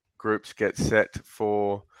groups get set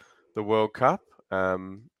for the World Cup.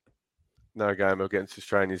 No game against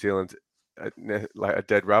Australia and New Zealand like a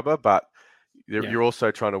dead rubber, but you're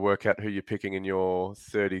also trying to work out who you're picking in your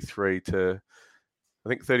 33 to, I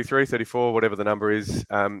think 33, 34, whatever the number is.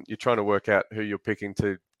 You're trying to work out who you're picking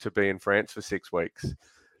to be in France for 6 weeks.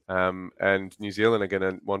 And New Zealand are going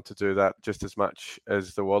to want to do that just as much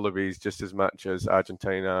as the Wallabies, just as much as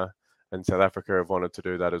Argentina and South Africa have wanted to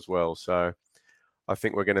do that as well. So I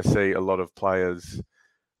think we're going to see a lot of players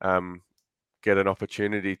get an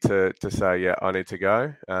opportunity to say, yeah, I need to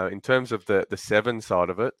go. In terms of the 7 side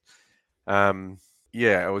of it,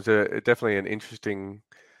 it was definitely an interesting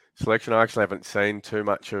selection. I actually haven't seen too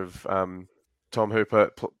much of Tom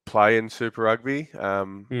Hooper play in Super Rugby.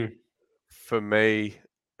 For me,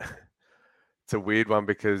 it's a weird one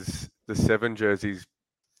because the 7 jerseys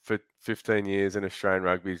for 15 years in Australian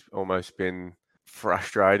rugby's almost been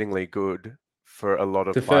frustratingly good for a lot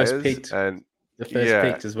of players. Picked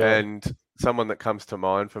as well. And someone that comes to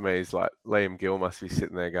mind for me is like Liam Gill must be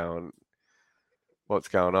sitting there going, what's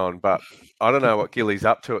going on? But I don't know what Gilly's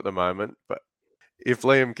up to at the moment. But if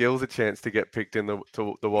Liam Gill's a chance to get picked in the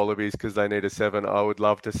Wallabies because they need a 7, I would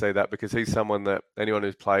love to see that because he's someone that anyone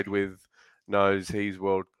who's played with knows he's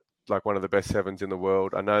one of the best 7s in the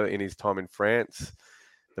world. I know that in his time in France,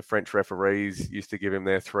 the French referees used to give him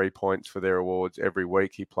their 3 points for their awards every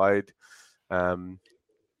week he played.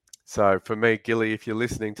 So for me, Gilly, if you're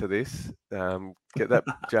listening to this, get that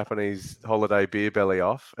Japanese holiday beer belly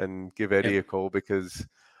off and give Eddie a call because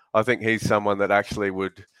I think he's someone that actually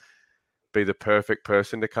would be the perfect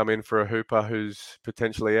person to come in for a Hooper who's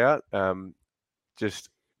potentially out. Just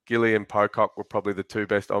Gilly and Pocock were probably the 2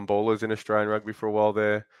 best on-ballers in Australian rugby for a while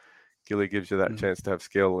there. Gilly gives you that chance to have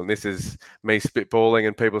skill. And this is me spitballing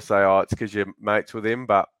and people say, oh, it's because you're mates with him.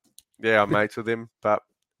 But yeah, I'm mates with him. But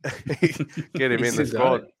get him in the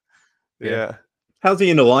squad. Yeah. How's he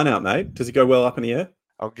in the line-out, mate? Does he go well up in the air?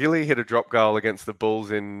 Oh, Gilly hit a drop goal against the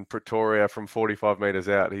Bulls in Pretoria from 45 metres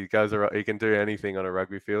out. He goes around, he can do anything on a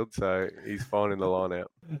rugby field, so he's fine in the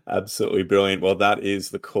line-out. Absolutely brilliant. Well, that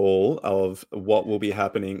is the call of what will be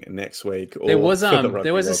happening next week. There was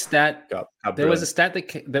a stat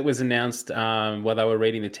that was announced while they were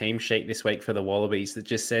reading the team sheet this week for the Wallabies that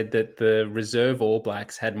just said that the reserve All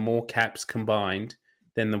Blacks had more caps combined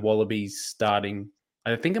than the Wallabies starting.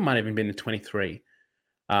 I think it might have even been the 23.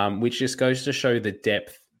 Which just goes to show the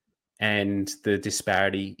depth and the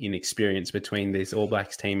disparity in experience between this All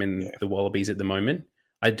Blacks team and the Wallabies at the moment.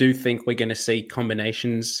 I do think we're going to see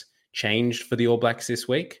combinations changed for the All Blacks this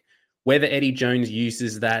week. Whether Eddie Jones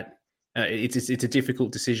uses that, it's a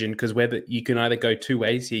difficult decision because whether you can either go 2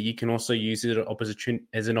 ways here. You can also use it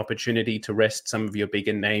as an opportunity to rest some of your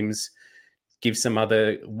bigger names, give some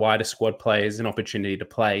other wider squad players an opportunity to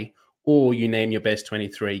play, or you name your best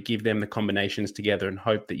 23, give them the combinations together and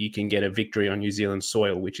hope that you can get a victory on New Zealand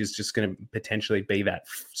soil, which is just going to potentially be that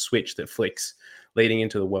switch that flicks leading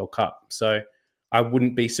into the World Cup. So I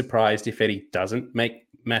wouldn't be surprised if Eddie doesn't make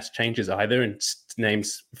mass changes either and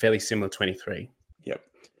names fairly similar 23. Yep.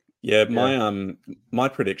 Yeah, my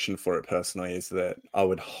prediction for it personally is that I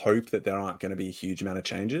would hope that there aren't going to be a huge amount of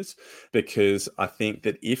changes because I think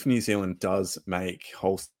that if New Zealand does make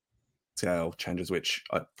wholesale changes, which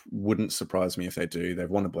wouldn't surprise me if they do. They've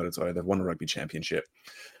won a Bledisloe, they've won a rugby championship,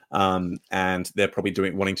 and they're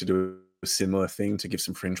probably wanting to do a similar thing to give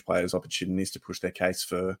some fringe players opportunities to push their case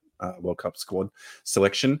for World Cup squad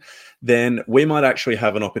selection. Then we might actually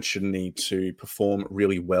have an opportunity to perform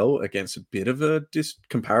really well against a bit of a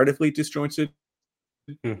comparatively disjointed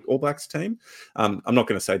All Blacks team. I'm not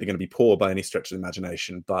going to say they're going to be poor by any stretch of the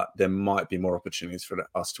imagination, but there might be more opportunities for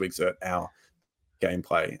us to exert our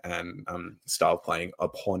gameplay and style playing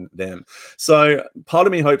upon them. So part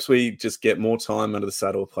of me hopes we just get more time under the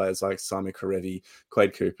saddle of players like Simon Karevi,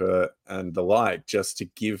 Quade Cooper, and the like, just to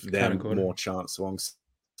give them more chance alongside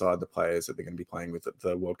the players that they're going to be playing with at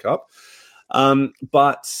the World Cup.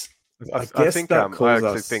 But I think that calls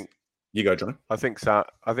us. You go, John. I think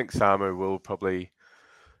Samu will probably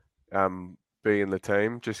be in the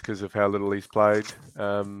team just because of how little he's played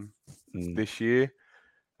this year.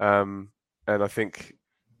 And I think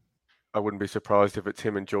I wouldn't be surprised if it's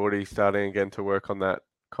him and Geordie starting again to work on that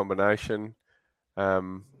combination.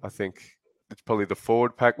 I think it's probably the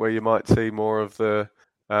forward pack where you might see more of the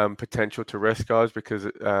potential to rest guys, because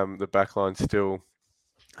the back line still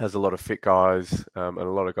has a lot of fit guys and a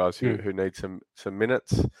lot of guys who need some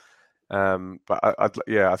minutes. But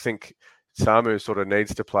I think Samu sort of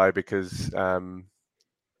needs to play because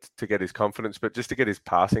to get his confidence, but just to get his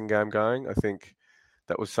passing game going. I think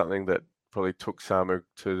that was something that probably took Samu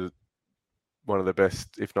to one of the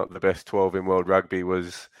best, if not the best 12 in world rugby.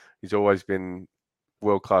 Was he's always been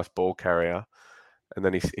world-class ball carrier, and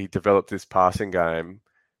then he developed this passing game,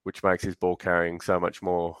 which makes his ball carrying so much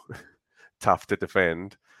more tough to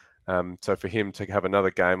defend. So for him to have another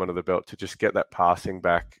game under the belt, to just get that passing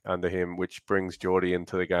back under him, which brings Geordie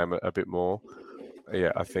into the game a bit more,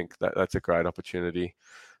 I think that's a great opportunity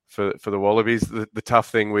for the Wallabies. The tough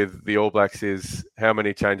thing with the All Blacks is how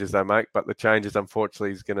many changes they make, but the changes,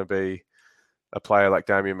 unfortunately, is going to be a player like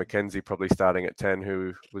Damian McKenzie probably starting at 10,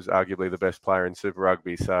 who was arguably the best player in Super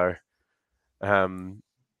Rugby. So, it'll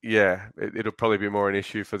probably be more an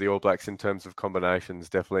issue for the All Blacks in terms of combinations.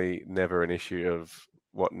 Definitely never an issue of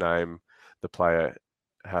what name the player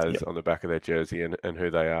has on the back of their jersey and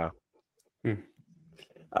who they are.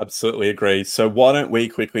 Absolutely agree. So why don't we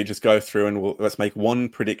quickly just go through and let's make one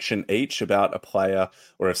prediction each about a player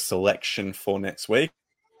or a selection for next week.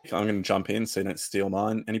 I'm going to jump in so you don't steal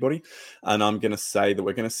mine, anybody. And I'm going to say that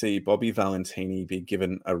we're going to see Bobby Valentini be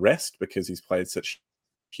given a rest because he's played such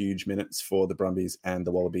huge minutes for the Brumbies and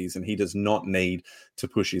the Wallabies, and he does not need to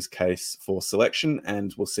push his case for selection.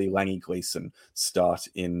 And we'll see Langy Gleeson start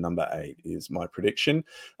in number 8 is my prediction.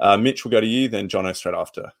 Mitch, we'll go to you, then Jono straight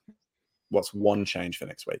after. What's one change for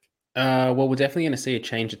next week? Well, we're definitely going to see a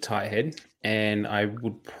change at tight head, and I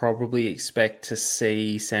would probably expect to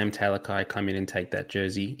see Sam Talakai come in and take that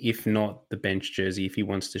jersey, if not the bench jersey, if he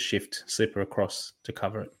wants to shift Slipper across to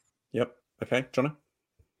cover it. Yep. Okay, Jono?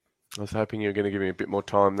 I was hoping you were going to give me a bit more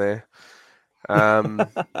time there. I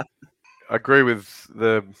agree with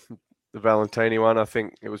the Valentini one. I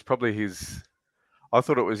think it was probably I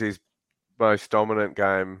thought it was his most dominant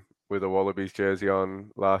game with a Wallabies jersey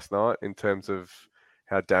on last night in terms of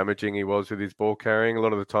how damaging he was with his ball carrying. A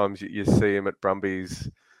lot of the times you see him at Brumbies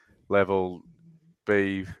level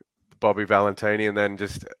be Bobby Valentini, and then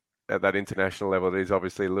just at that international level, it is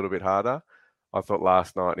obviously a little bit harder. I thought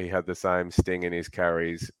last night he had the same sting in his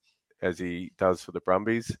carries as he does for the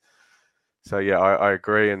Brumbies. So, I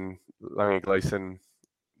agree. And Langy Gleeson,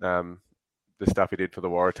 the stuff he did for the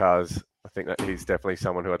Waratahs, I think that he's definitely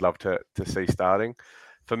someone who I'd love to see starting.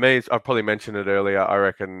 For me, I probably mentioned it earlier, I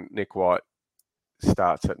reckon Nick White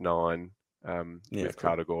starts at 9 with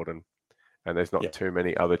Carter Gordon. And there's not too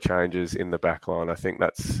many other changes in the back line. I think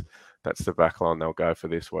that's the back line they'll go for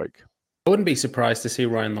this week. I wouldn't be surprised to see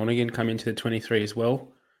Ryan Lonergan come into the 23 as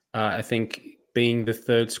well. I think being the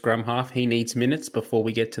third scrum half, he needs minutes before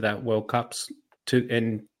we get to that World Cups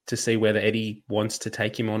to see whether Eddie wants to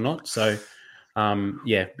take him or not. So,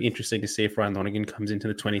 interesting to see if Ryan Lonergan comes into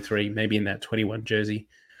the 23, maybe in that 21 jersey.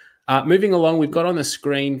 Moving along, we've got on the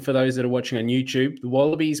screen, for those that are watching on YouTube, the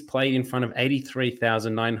Wallabies played in front of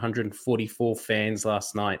 83,944 fans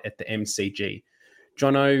last night at the MCG.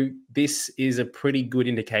 Jono, this is a pretty good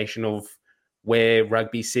indication of where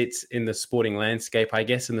rugby sits in the sporting landscape, I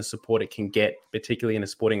guess, and the support it can get, particularly in a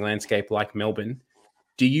sporting landscape like Melbourne.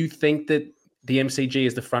 Do you think that the MCG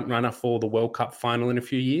is the front runner for the World Cup final in a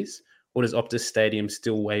few years? Or does Optus Stadium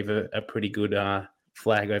still wave a pretty good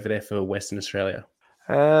flag over there for Western Australia?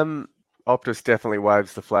 Optus definitely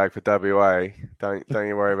waves the flag for WA. Don't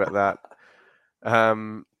you worry about that.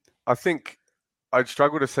 I think I'd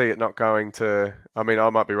struggle to see it not going to. I mean, I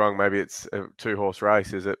might be wrong. Maybe it's a 2-horse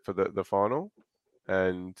race. Is it for the final?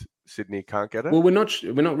 And Sydney can't get it. Well, we're not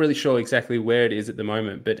really sure exactly where it is at the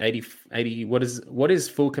moment. But 80. What is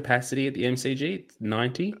full capacity at the MCG?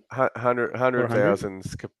 90. 100,000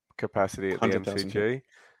 capacity at the MCG.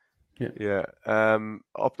 Yeah.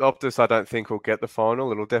 Optus, I don't think will get the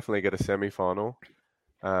final. It'll definitely get a semi-final.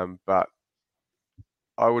 But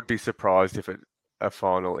I would be surprised if a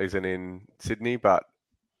final isn't in Sydney. But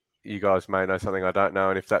you guys may know something I don't know,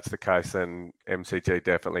 and if that's the case, then MCG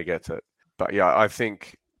definitely gets it. But yeah, I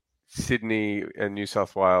think Sydney and New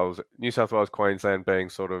South Wales, Queensland being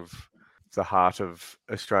sort of the heart of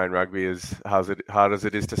Australian rugby, as hard as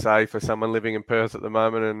it is to say for someone living in Perth at the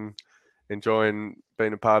moment and enjoying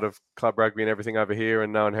being a part of club rugby and everything over here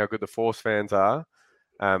and knowing how good the Force fans are.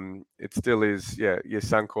 It still is, your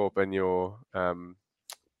Suncorp and your, I'm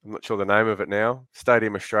not sure the name of it now,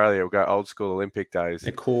 Stadium Australia will go old school Olympic days.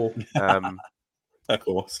 A core. A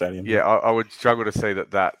core stadium. Yeah, I would struggle to see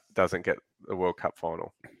that doesn't get the World Cup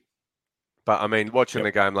final. But I mean, watching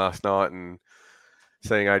the game last night and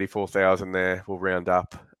seeing 84,000 there, we'll round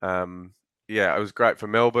up. It was great for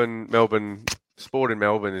Melbourne. Sport in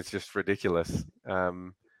Melbourne is just ridiculous.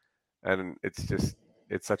 And it's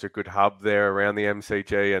such a good hub there around the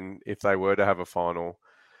MCG. And if they were to have a final,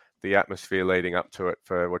 the atmosphere leading up to it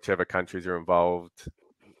for whichever countries are involved,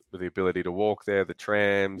 with the ability to walk there, the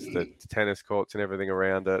trams, the tennis courts and everything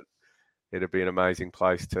around it, it'd be an amazing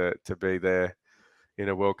place to be there in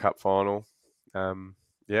a World Cup final. And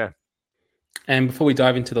before we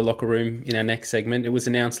dive into the locker room in our next segment, it was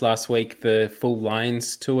announced last week the full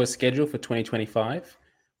Lions tour schedule for 2025.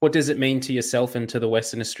 What does it mean to yourself and to the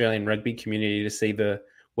Western Australian rugby community to see the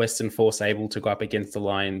Western Force able to go up against the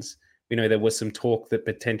Lions? We know there was some talk that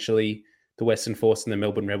potentially the Western Force and the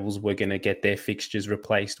Melbourne Rebels were going to get their fixtures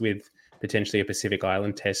replaced with potentially a Pacific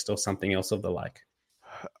Island test or something else of the like.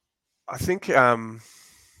 I think the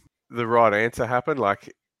right answer happened.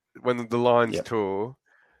 Like when the Lions tour,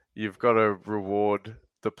 you've got to reward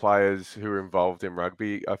the players who are involved in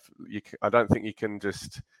rugby. I don't think you can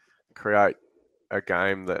just create a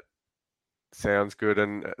game that sounds good.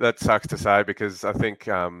 And that sucks to say because I think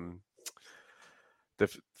the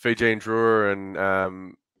Fijian Drua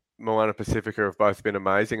and Moana Pacifica have both been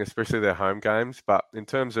amazing, especially their home games. But in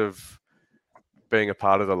terms of being a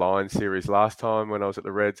part of the Lions series last time when I was at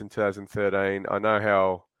the Reds in 2013, I know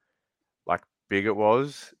how big it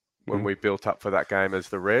was when we built up for that game as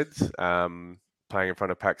the Reds, playing in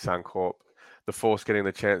front of Pac Suncorp. The Force getting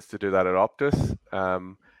the chance to do that at Optus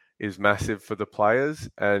is massive for the players,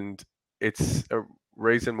 and it's a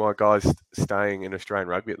reason why guys staying in Australian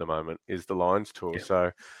rugby at the moment is the Lions tour. Yeah.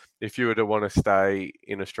 So if you were to want to stay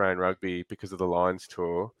in Australian rugby because of the Lions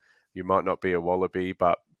tour, you might not be a Wallaby,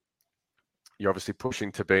 but you're obviously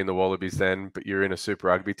pushing to be in the Wallabies then, but you're in a Super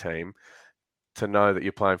Rugby team. To know that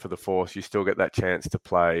you're playing for the Force, you still get that chance to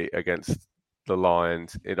play against the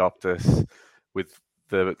Lions in Optus with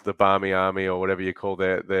the Barmy Army or whatever you call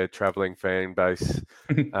their travelling fan base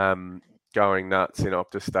going nuts in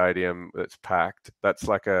Optus Stadium that's packed. That's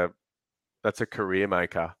a career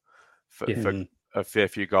maker for a fair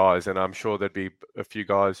few guys, and I'm sure there'd be a few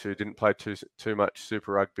guys who didn't play too much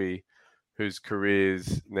Super Rugby whose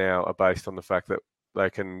careers now are based on the fact that they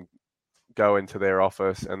can go into their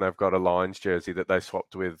office and they've got a Lions jersey that they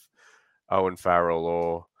swapped with Owen Farrell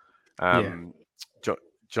or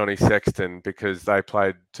Johnny Sexton because they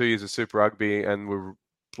played 2 years of Super Rugby and were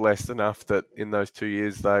blessed enough that in those 2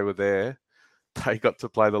 years they were there, they got to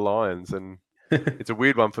play the Lions. And it's a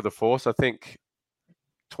weird one for the Force. I think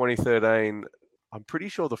 2013, I'm pretty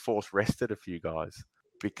sure the Force rested a few guys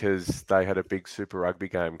because they had a big Super Rugby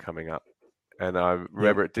game coming up. And I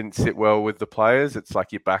remember it didn't sit well with the players. It's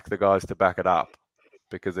like you back the guys to back it up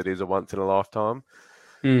because it is a once in a lifetime.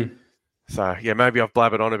 So, maybe I've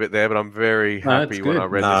blabbered on a bit there, but I'm very happy when I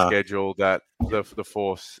read the schedule that the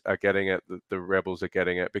Force are getting it, the Rebels are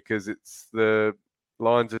getting it, because it's the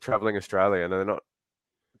Lions are travelling Australia and they're not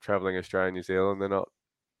travelling Australia, New Zealand. They're not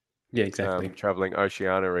travelling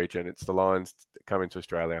Oceania region. It's the Lions coming to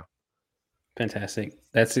Australia. Fantastic.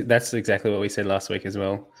 That's exactly what we said last week as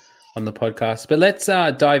well on the podcast. But let's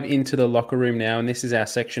dive into the locker room now. And this is our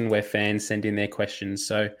section where fans send in their questions.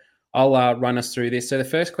 So I'll run us through this. So the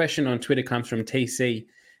first question on Twitter comes from TC,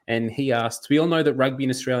 and he asked, we all know that rugby in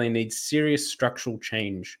Australia needs serious structural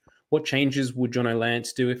change. What changes would Jono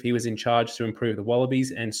Lance do if he was in charge to improve the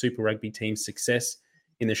Wallabies and Super Rugby team's success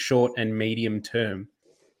in the short and medium term,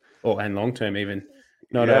 and long term even?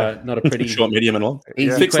 Not a pretty short, medium, and long.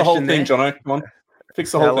 Easy Fix the whole thing, there. Jono. Come on,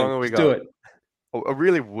 fix the whole thing. How long have we got? Do it. A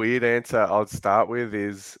really weird answer I'd start with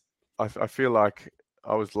is I feel like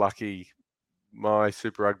I was lucky. My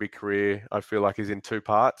Super Rugby career, I feel like, is in two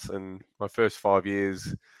parts, and my first 5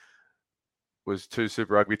 years was 2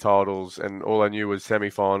 Super Rugby titles, and all I knew was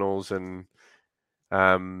semi-finals, and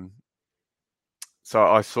so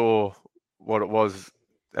I saw what it was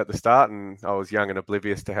at the start, and I was young and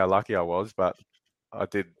oblivious to how lucky I was, but I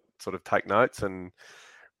did sort of take notes and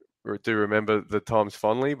do remember the times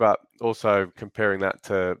fondly, but also comparing that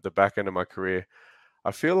to the back end of my career,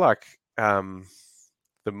 I feel like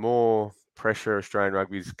the more pressure Australian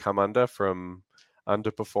rugby's come under from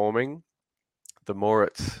underperforming the more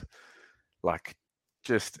it's like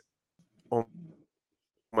just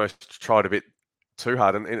almost tried a bit too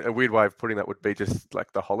hard. And a weird way of putting that would be just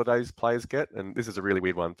like the holidays players get. And this is a really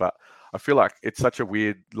weird one, but I feel like it's such a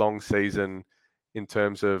weird long season in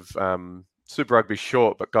terms of Super Rugby's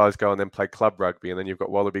short, but guys go and then play club rugby, and then you've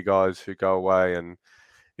got Wallaby guys who go away, and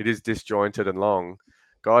it is disjointed and long.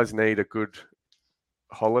 Guys need a good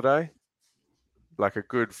holiday, like a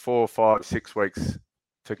good 4, 5, 6 weeks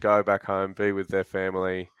to go back home, be with their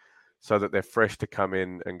family, so that they're fresh to come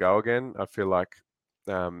in and go again. I feel like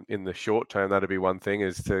in the short term, that'd be one thing,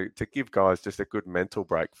 is to give guys just a good mental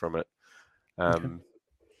break from it.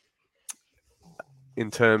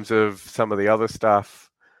 In terms of some of the other stuff,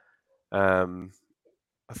 I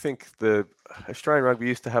think the Australian Rugby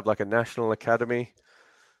used to have like a national academy.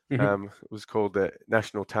 It was called the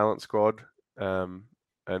National Talent Squad,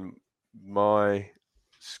 and my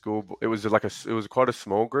school, it was quite a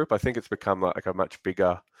small group. I think it's become like a much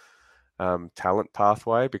bigger talent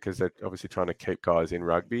pathway, because they're obviously trying to keep guys in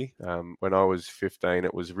rugby. When I was 15,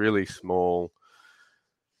 it was really small,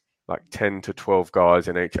 like 10 to 12 guys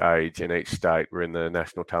in each age in each state were in the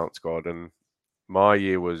National Talent Squad. And my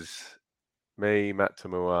year was me, Matt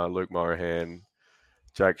Tamua, Luke Morahan,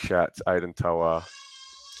 Jake Schatz, Aidan Toa,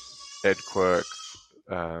 Ed Quirk,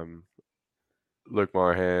 Luke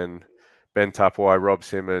Morahan, Ben Tapwai, Rob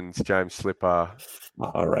Simmons, James Slipper,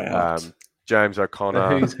 James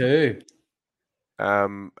O'Connor. Who's who?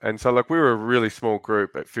 And so, like, we were a really small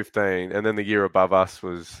group at 15, and then the year above us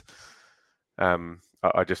was,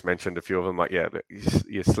 I just mentioned a few of them, like,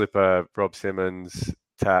 your Slipper, Rob Simmons,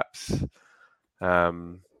 Taps.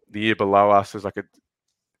 The year below us was like a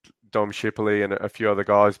Dom Shipley and a few other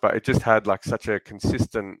guys, but it just had like such a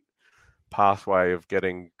consistent pathway of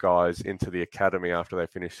getting guys into the academy after they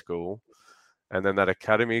finished school. And then that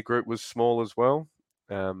academy group was small as well.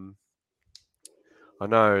 I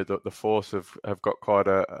know that the Force have got quite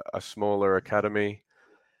a smaller academy,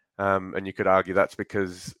 and you could argue that's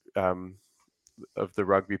because of the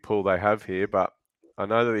rugby pool they have here. But I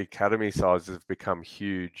know that the academy sizes have become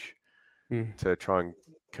huge to try and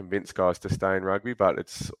convince guys to stay in rugby, but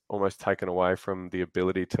it's almost taken away from the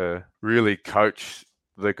ability to really coach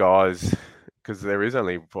the guys, because there is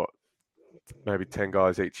only maybe 10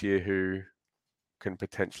 guys each year who can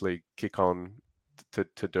potentially kick on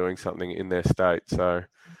to doing something in their state. So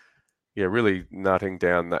yeah, really nutting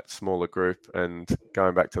down that smaller group and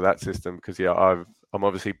going back to that system, because I'm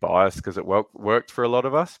obviously biased because it worked for a lot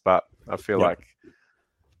of us, but I feel like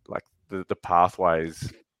the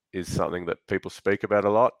pathways is something that people speak about a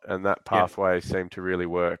lot, and that pathway seemed to really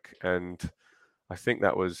work. And I think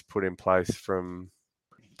that was put in place from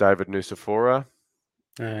David Nusafora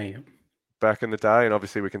back in the day, and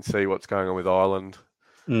obviously we can see what's going on with Ireland.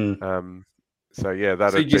 So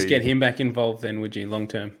you just get him back involved then, would you, long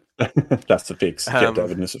term? That's the fix. Get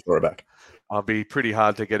David Nusafora back. I'll be pretty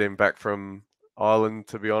hard to get him back from Ireland,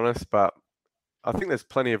 to be honest, but I think there's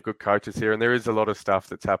plenty of good coaches here, and there is a lot of stuff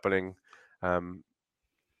that's happening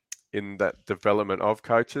in that development of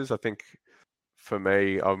coaches. I think for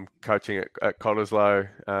me, I'm coaching at Bledisloe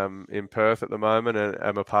in Perth at the moment, and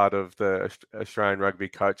I'm a part of the Australian Rugby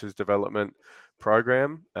Coaches Development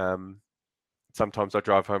Program. Sometimes I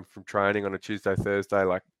drive home from training on a Tuesday, Thursday,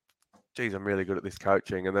 like, geez, I'm really good at this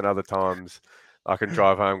coaching. And then other times I can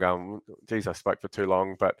drive home going, geez, I spoke for too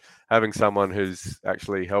long. But having someone who's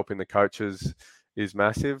actually helping the coaches is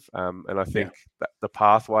massive. And I think that the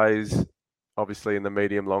pathways, obviously in the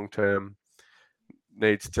medium long term,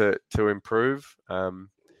 needs to improve. And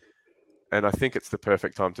I think it's the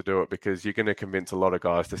perfect time to do it, because you're going to convince a lot of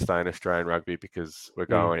guys to stay in Australian rugby, because we're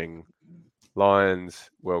going Lions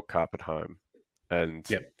World Cup at home. And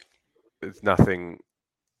there's nothing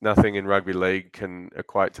in rugby league can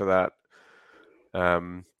equate to that.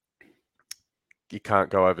 You can't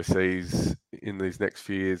go overseas in these next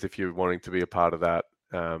few years if you're wanting to be a part of that.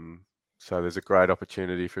 So there's a great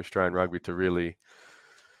opportunity for Australian rugby to really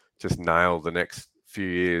just nail the next few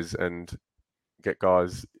years and get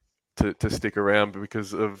guys to stick around,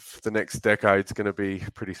 because of the next decade's going to be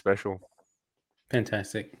pretty special.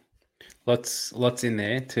 Fantastic. Lots in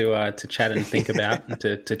there to chat and think about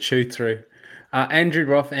and to chew through. Andrew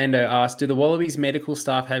Rothando asked, do the Wallabies medical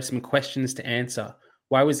staff have some questions to answer?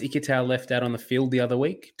 Why was Ikitau left out on the field the other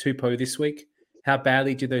week? Tupou this week? How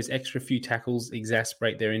badly do those extra few tackles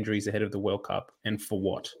exacerbate their injuries ahead of the World Cup, and for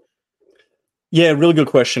what? Yeah, really good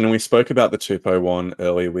question. And we spoke about the Tupou one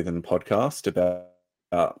earlier within the podcast about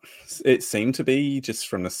it seemed to be, just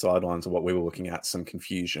from the sidelines of what we were looking at, some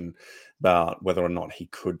confusion about whether or not he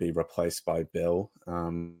could be replaced by Bell.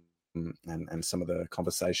 and some of the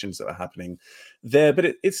conversations that are happening there.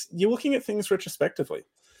 But it's you're looking at things retrospectively.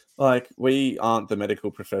 Like, we aren't the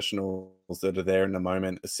medical professionals that are there in the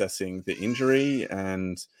moment assessing the injury,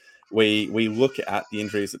 and we look at the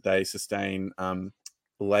injuries that they sustain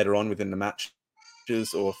later on within the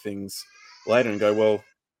matches or things later and go, well,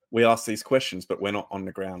 we ask these questions, but we're not on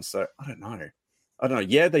the ground. So I don't know.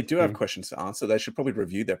 Yeah, they do have questions to answer. They should probably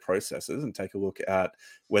review their processes and take a look at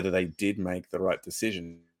whether they did make the right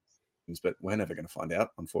decision. But we're never going to find out,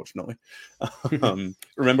 unfortunately.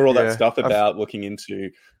 Remember all that stuff about looking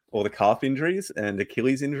into all the calf injuries and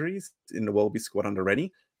Achilles injuries in the Wallaby squad under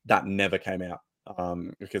Rennie? That never came out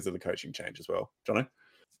because of the coaching change as well. Jono?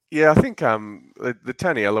 Yeah, I think the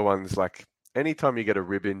Taniela one's like, anytime you get a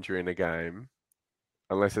rib injury in a game,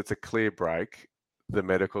 unless it's a clear break, the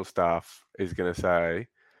medical staff is going to say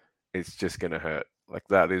it's just going to hurt. Like,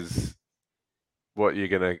 that is what you're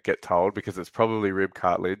going to get told, because it's probably rib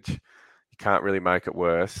cartilage. You can't really make it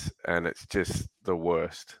worse, and it's just the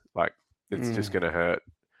worst. Like, it's just going to hurt.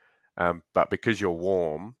 But because you're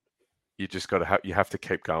warm, you just got to you have to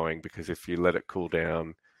keep going, because if you let it cool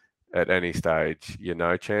down at any stage, you're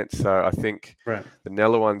no chance. So I think the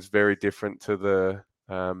Nella one's very different to the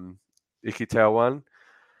Ikitau one.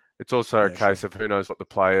 It's also a case of who knows what the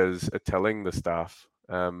players are telling the staff.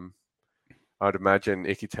 I'd imagine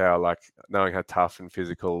Ikitau, like, knowing how tough and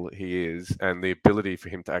physical he is, and the ability for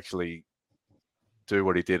him to actually do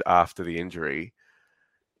what he did after the injury,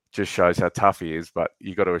 just shows how tough he is. But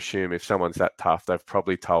you got to assume if someone's that tough, they've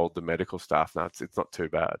probably told the medical staff, no, it's not too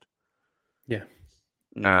bad. Yeah,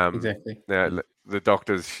 exactly. Now, the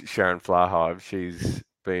doctor's Sharon Flahive. She's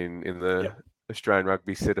been in the Australian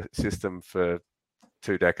rugby system for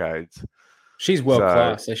 2 decades. She's world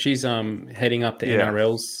class. So she's heading up the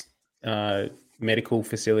NRL's medical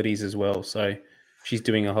facilities as well. So she's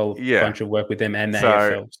doing a whole bunch of work with them and the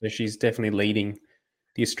AFL. So she's definitely leading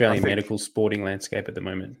the Australian medical sporting landscape at the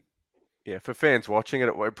moment. Yeah, for fans watching it,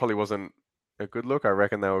 it probably wasn't a good look. I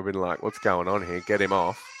reckon they would have been like, what's going on here? Get him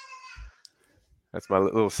off. That's my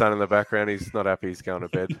little son in the background. He's not happy. He's going to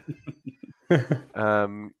bed.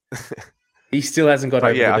 He still hasn't got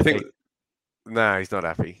over the I think... No, he's not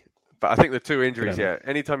happy. But I think the 2 injuries,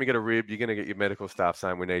 anytime you get a rib, you're going to get your medical staff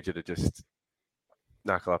saying, we need you to just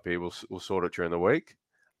knuckle up here. We'll sort it during the week.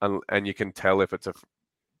 And you can tell if it's a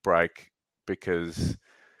break, because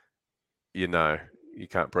you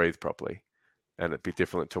can't breathe properly, and it'd be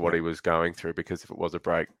different to what he was going through, because if it was a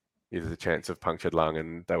break, there's a chance of punctured lung,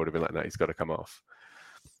 and they would have been like, no, he's got to come off.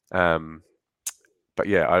 But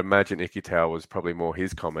yeah, I imagine Ikitau was probably more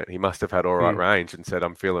his comment. He must have had all right range and said,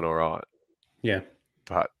 I'm feeling all right. Yeah.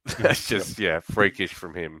 But that's just, freakish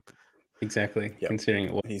from him. Exactly, considering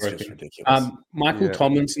it was He's broken. just ridiculous. Michael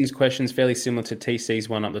Tomlinson's question is fairly similar to TC's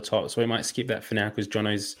one up the top, so we might skip that for now because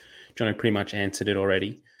Jono pretty much answered it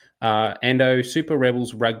already. Ando, Super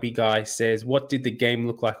Rebels rugby guy, says, what did the game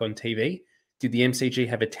look like on TV? Did the MCG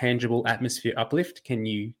have a tangible atmosphere uplift?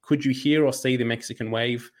 Could you hear or see the Mexican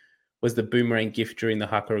wave? Was the boomerang gift during the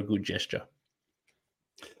haka a good gesture?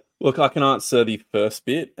 Look, I can answer the first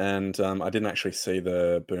bit, and I didn't actually see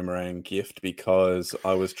the boomerang gift because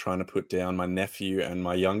I was trying to put down my nephew and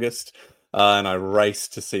my youngest, and I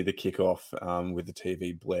raced to see the kickoff with the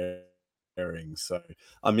TV blaring, so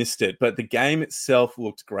I missed it. But the game itself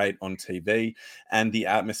looked great on TV, and the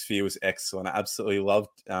atmosphere was excellent. I absolutely loved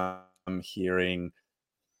hearing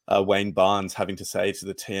Wayne Barnes having to say to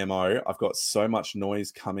the TMO, I've got so much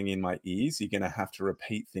noise coming in my ears, you're going to have to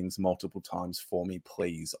repeat things multiple times for me,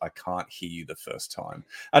 please. I can't hear you the first time.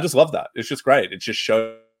 I just love that. It's just great. It just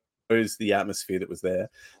shows the atmosphere that was there.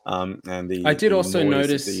 I did also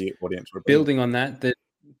notice, the audience building on that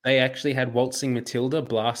they actually had Waltzing Matilda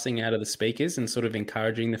blasting out of the speakers and sort of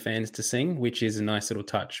encouraging the fans to sing, which is a nice little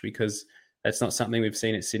touch because that's not something we've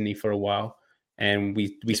seen at Sydney for a while. And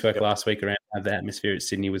we spoke last week around how the atmosphere at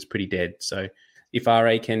Sydney was pretty dead. So if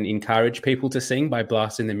RA can encourage people to sing by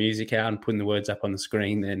blasting the music out and putting the words up on the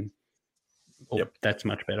screen, then that's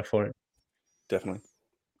much better for it. Definitely.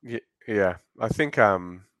 Yeah. I think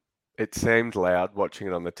it seemed loud watching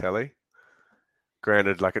it on the telly.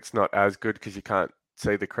 Granted, like, it's not as good because you can't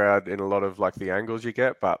see the crowd in a lot of like the angles you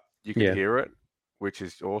get, but you can hear it, which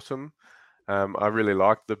is awesome. I really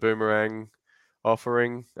liked the boomerang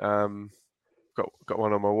offering. Got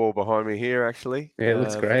one on my wall behind me here, actually. Yeah, it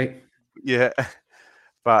looks great. Yeah,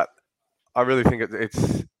 but I really think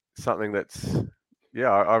it's something that's,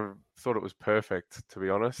 I thought it was perfect, to be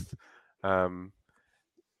honest. A,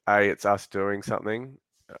 it's us doing something,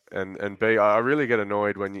 and B, I really get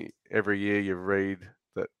annoyed when every year you read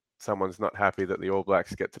that someone's not happy that the All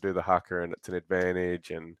Blacks get to do the haka and it's an advantage,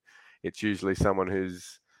 and it's usually someone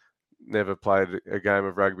who's never played a game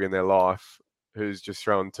of rugby in their life, who's just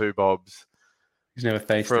throwing two bobs. He's never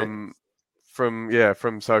faced it.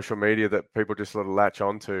 From social media that people just sort of latch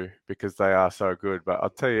onto because they are so good. But I'll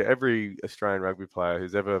tell you, every Australian rugby player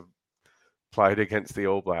who's ever played against the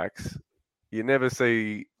All Blacks, you never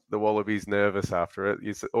see the Wallabies nervous after it.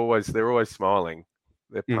 They're always smiling.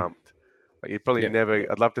 They're pumped. Like you'd probably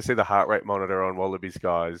never. I'd love to see the heart rate monitor on Wallabies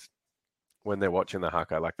guys when they're watching the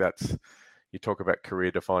haka. Like you talk about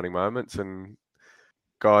career defining moments, and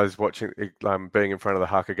guys watching, being in front of the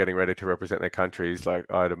haka, getting ready to represent their countries, like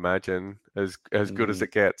I'd imagine as good as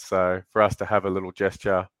it gets. So for us to have a little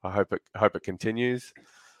gesture, I hope it continues.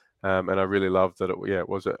 And I really loved that it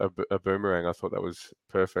was a boomerang. I thought that was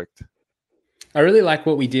perfect. I really like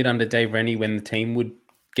what we did under Dave Rennie when the team would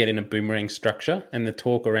get in a boomerang structure, and the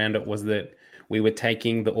talk around it was that we were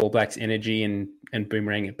taking the All Blacks energy and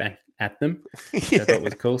boomerang it back at them, which I thought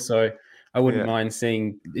was cool. So I wouldn't mind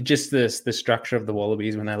seeing just the structure of the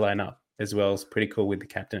Wallabies when they line up as well. It's pretty cool with the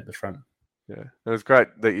captain at the front. Yeah, it was great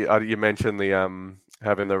that you mentioned the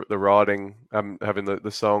having the writing, having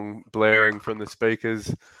the song blaring from the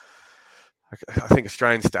speakers. I think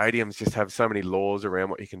Australian stadiums just have so many laws around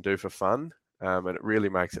what you can do for fun, and it really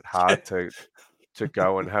makes it hard to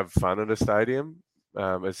go and have fun at a stadium.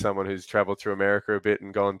 As someone who's travelled through America a bit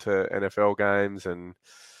and gone to NFL games, and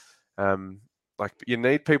like you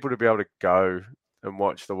need people to be able to go and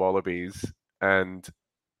watch the Wallabies. And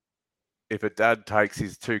if a dad takes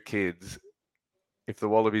his two kids, if the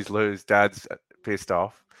Wallabies lose, dad's pissed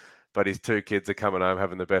off, but his two kids are coming home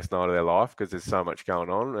having the best night of their life because there's so much going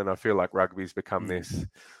on. And I feel like rugby's become this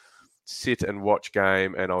sit and watch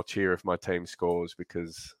game, and I'll cheer if my team scores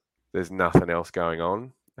because there's nothing else going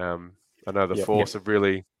on. I know the Force have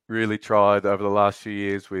really, really tried over the last few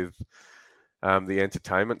years with the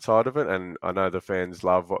entertainment side of it, and I know the fans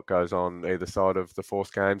love what goes on either side of the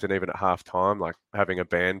Force games, and even at halftime, like having a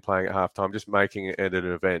band playing at halftime, just making it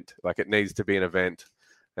an event. Like it needs to be an event.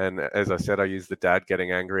 And as I said, I use the dad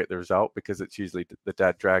getting angry at the result because it's usually the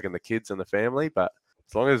dad dragging the kids and the family. But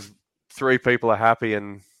as long as three people are happy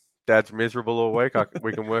and dad's miserable all week,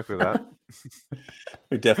 we can work with that.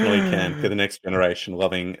 We definitely can for the next generation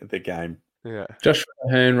loving the game. Yeah. Josh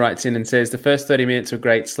Hearn writes in and says, the first 30 minutes were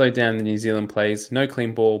great, slowed down the New Zealand plays, no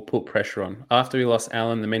clean ball, put pressure on. After we lost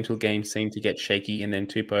Allen, the mental game seemed to get shaky, and then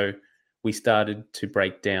Tupou, we started to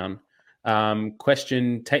break down.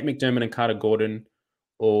 Question, take McDermott and Carter Gordon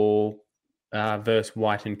or versus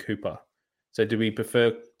White and Cooper? So do we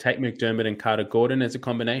prefer take McDermott and Carter Gordon as a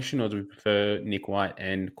combination, or do we prefer Nick White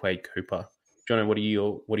and Quade Cooper? Jono, what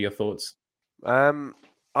are your thoughts?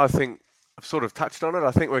 I think I've sort of touched on it.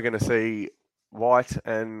 I think we're going to see White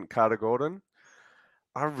and Carter Gordon.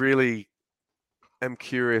 I really am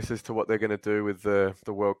curious as to what they're going to do with the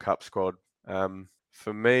World Cup squad.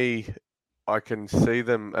 For me, I can see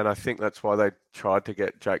them, and I think that's why they tried to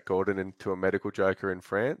get Jake Gordon into a medical joker in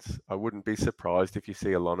France. I wouldn't be surprised if you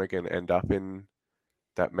see a Lonergan end up in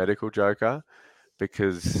that medical joker,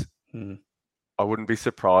 because I wouldn't be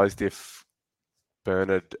surprised if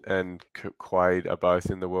Bernard and Quade are both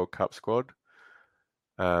in the World Cup squad.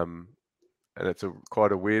 And it's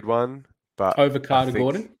quite a weird one. But over Carter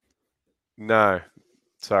Gordon? No,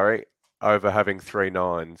 sorry. Over having 3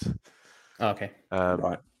 9s. Oh, okay.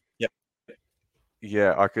 Right.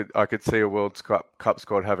 Yeah, I could see a World Cup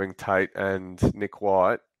squad having Tate and Nick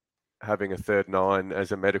White having a third 9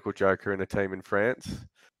 as a medical joker in a team in France,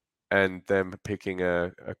 and them picking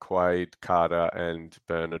a Quade, Carter, and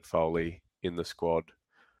Bernard Foley in the squad.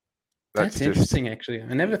 That's interesting, actually.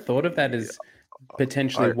 I never thought of that as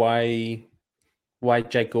potentially why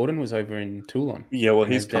Jake Gordon was over in Toulon. Yeah, well,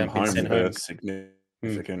 he's come home with a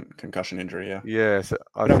significant concussion injury. Yeah. Yeah. So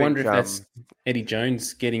I wonder if that's Eddie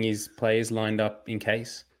Jones getting his players lined up in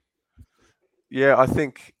case. Yeah, I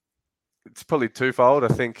think it's probably twofold. I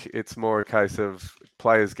think it's more a case of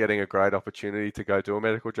players getting a great opportunity to go do a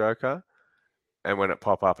medical joker, and when it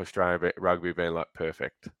pop up, Australian rugby being like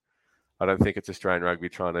perfect. I don't think it's Australian rugby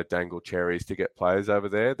trying to dangle cherries to get players over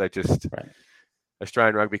there. They just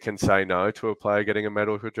Australian rugby can say no to a player getting a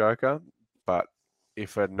medical joker, but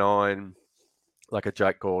if a 9 like a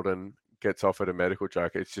Jake Gordon gets offered a medical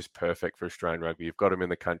joker, it's just perfect for Australian rugby. You've got him in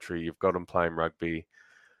the country, you've got him playing rugby,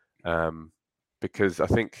 because I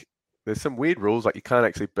think there's some weird rules, like you can't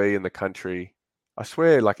actually be in the country. I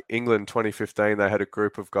swear, like England 2015, they had a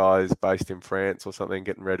group of guys based in France or something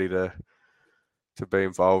getting ready to be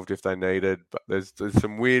involved if they needed. But there's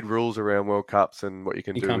some weird rules around World Cups and what you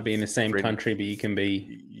can do. You can't be in the same country, but you can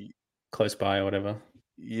be close by or whatever.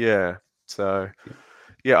 Yeah. So,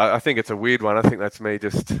 yeah, I think it's a weird one. I think that's me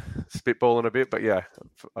just spitballing a bit. But yeah,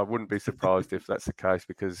 I wouldn't be surprised if that's the case,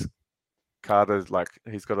 because Carter's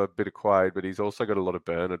he's got a bit of Quade, but he's also got a lot of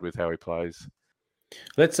Bernard with how he plays.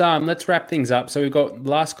 Let's wrap things up. So we've got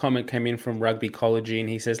last comment came in from Rugbycology, and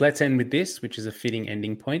he says, "Let's end with this," which is a fitting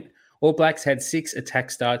ending point. All Blacks had 6 attack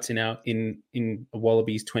starts in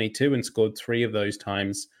Wallabies 22 and scored 3 of those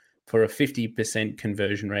times for a 50%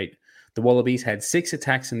 conversion rate. The Wallabies had 6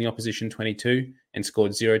 attacks in the opposition 22 and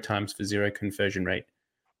scored 0 times for 0 conversion rate.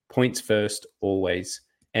 Points first, always.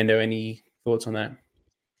 Endo, any thoughts on that?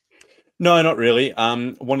 No, not really.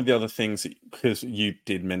 One of the other things, because you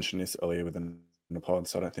did mention this earlier within the pod,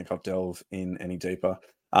 so I don't think I'll delve in any deeper.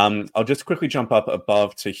 I'll just quickly jump up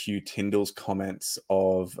above to Hugh Tyndall's comments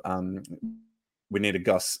of we need a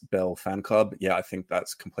Gus Bell fan club. Yeah, I think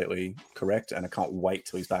that's completely correct, and I can't wait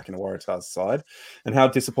till he's back in the Waratahs side. And how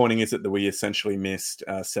disappointing is it that we essentially missed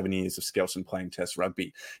 7 years of Skelton playing Test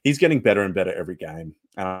rugby? He's getting better and better every game.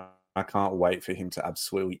 I can't wait for him to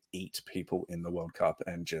absolutely eat people in the World Cup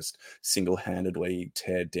and just single-handedly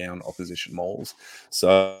tear down opposition mauls.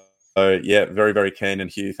 So yeah, very, very keen. And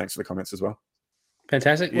Hugh, thanks for the comments as well.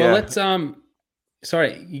 Fantastic. Yeah. Well, let's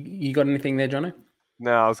sorry, you got anything there, Jono?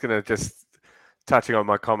 No, I was going to just touching on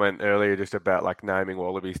my comment earlier just about naming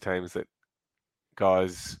Wallabies teams that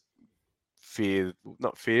guys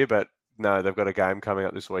not fear, but no, they've got a game coming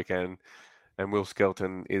up this weekend, and Will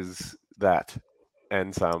Skelton is that.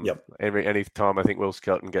 And some. Yep. Any time I think Will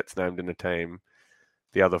Skelton gets named in a team,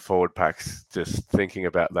 the other forward pack's just thinking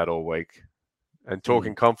about that all week and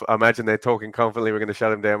talking. I imagine they're talking confidently. We're going to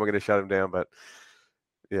shut him down. We're going to shut him down. But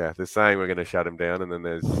yeah, they're saying we're going to shut him down, and then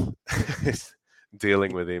there's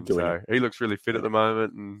dealing with him. So he looks really fit at the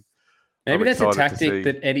moment, and maybe that's a tactic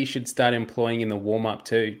that Eddie should start employing in the warm up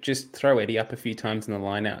too. Just throw Eddie up a few times in the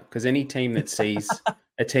line out, because any team that sees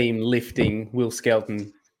a team lifting Will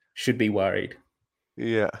Skelton should be worried.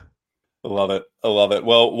 Yeah. I love it.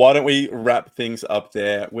 Well, why don't we wrap things up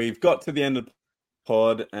there? We've got to the end of the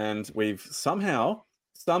pod, and we've somehow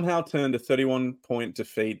turned a 31-point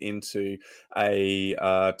defeat into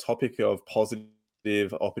a topic of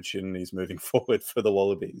positive opportunities moving forward for the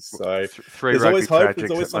Wallabies. So there's always hope.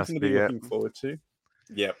 There's always something to be looking forward to.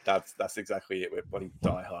 Yeah, that's exactly it. We're bloody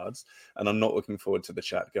diehards. And I'm not looking forward to the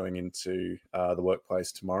chat going into the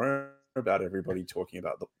workplace tomorrow about everybody talking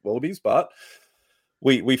about the Wallabies, but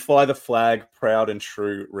we fly the flag proud and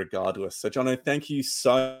true regardless. So, Jono, thank you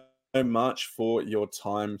so much for your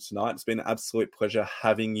time tonight. It's been an absolute pleasure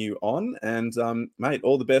having you on. And, mate,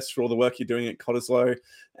 all the best for all the work you're doing at Bledisloe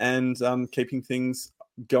and keeping things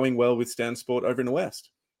going well with Stan Sport over in the West.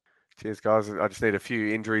 Cheers, guys. I just need a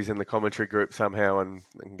few injuries in the commentary group somehow, and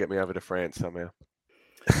they can get me over to France somehow.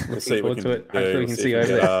 We'll see what we can do. Hopefully we can see you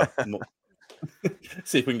over there.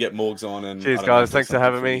 See if we can get Morgs on. And cheers, guys. Thanks for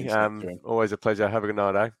having me. Always a pleasure. Have a good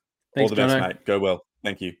night, eh? Thanks, all the best, Jono. mate. Go well.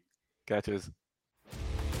 Thank you. Catches.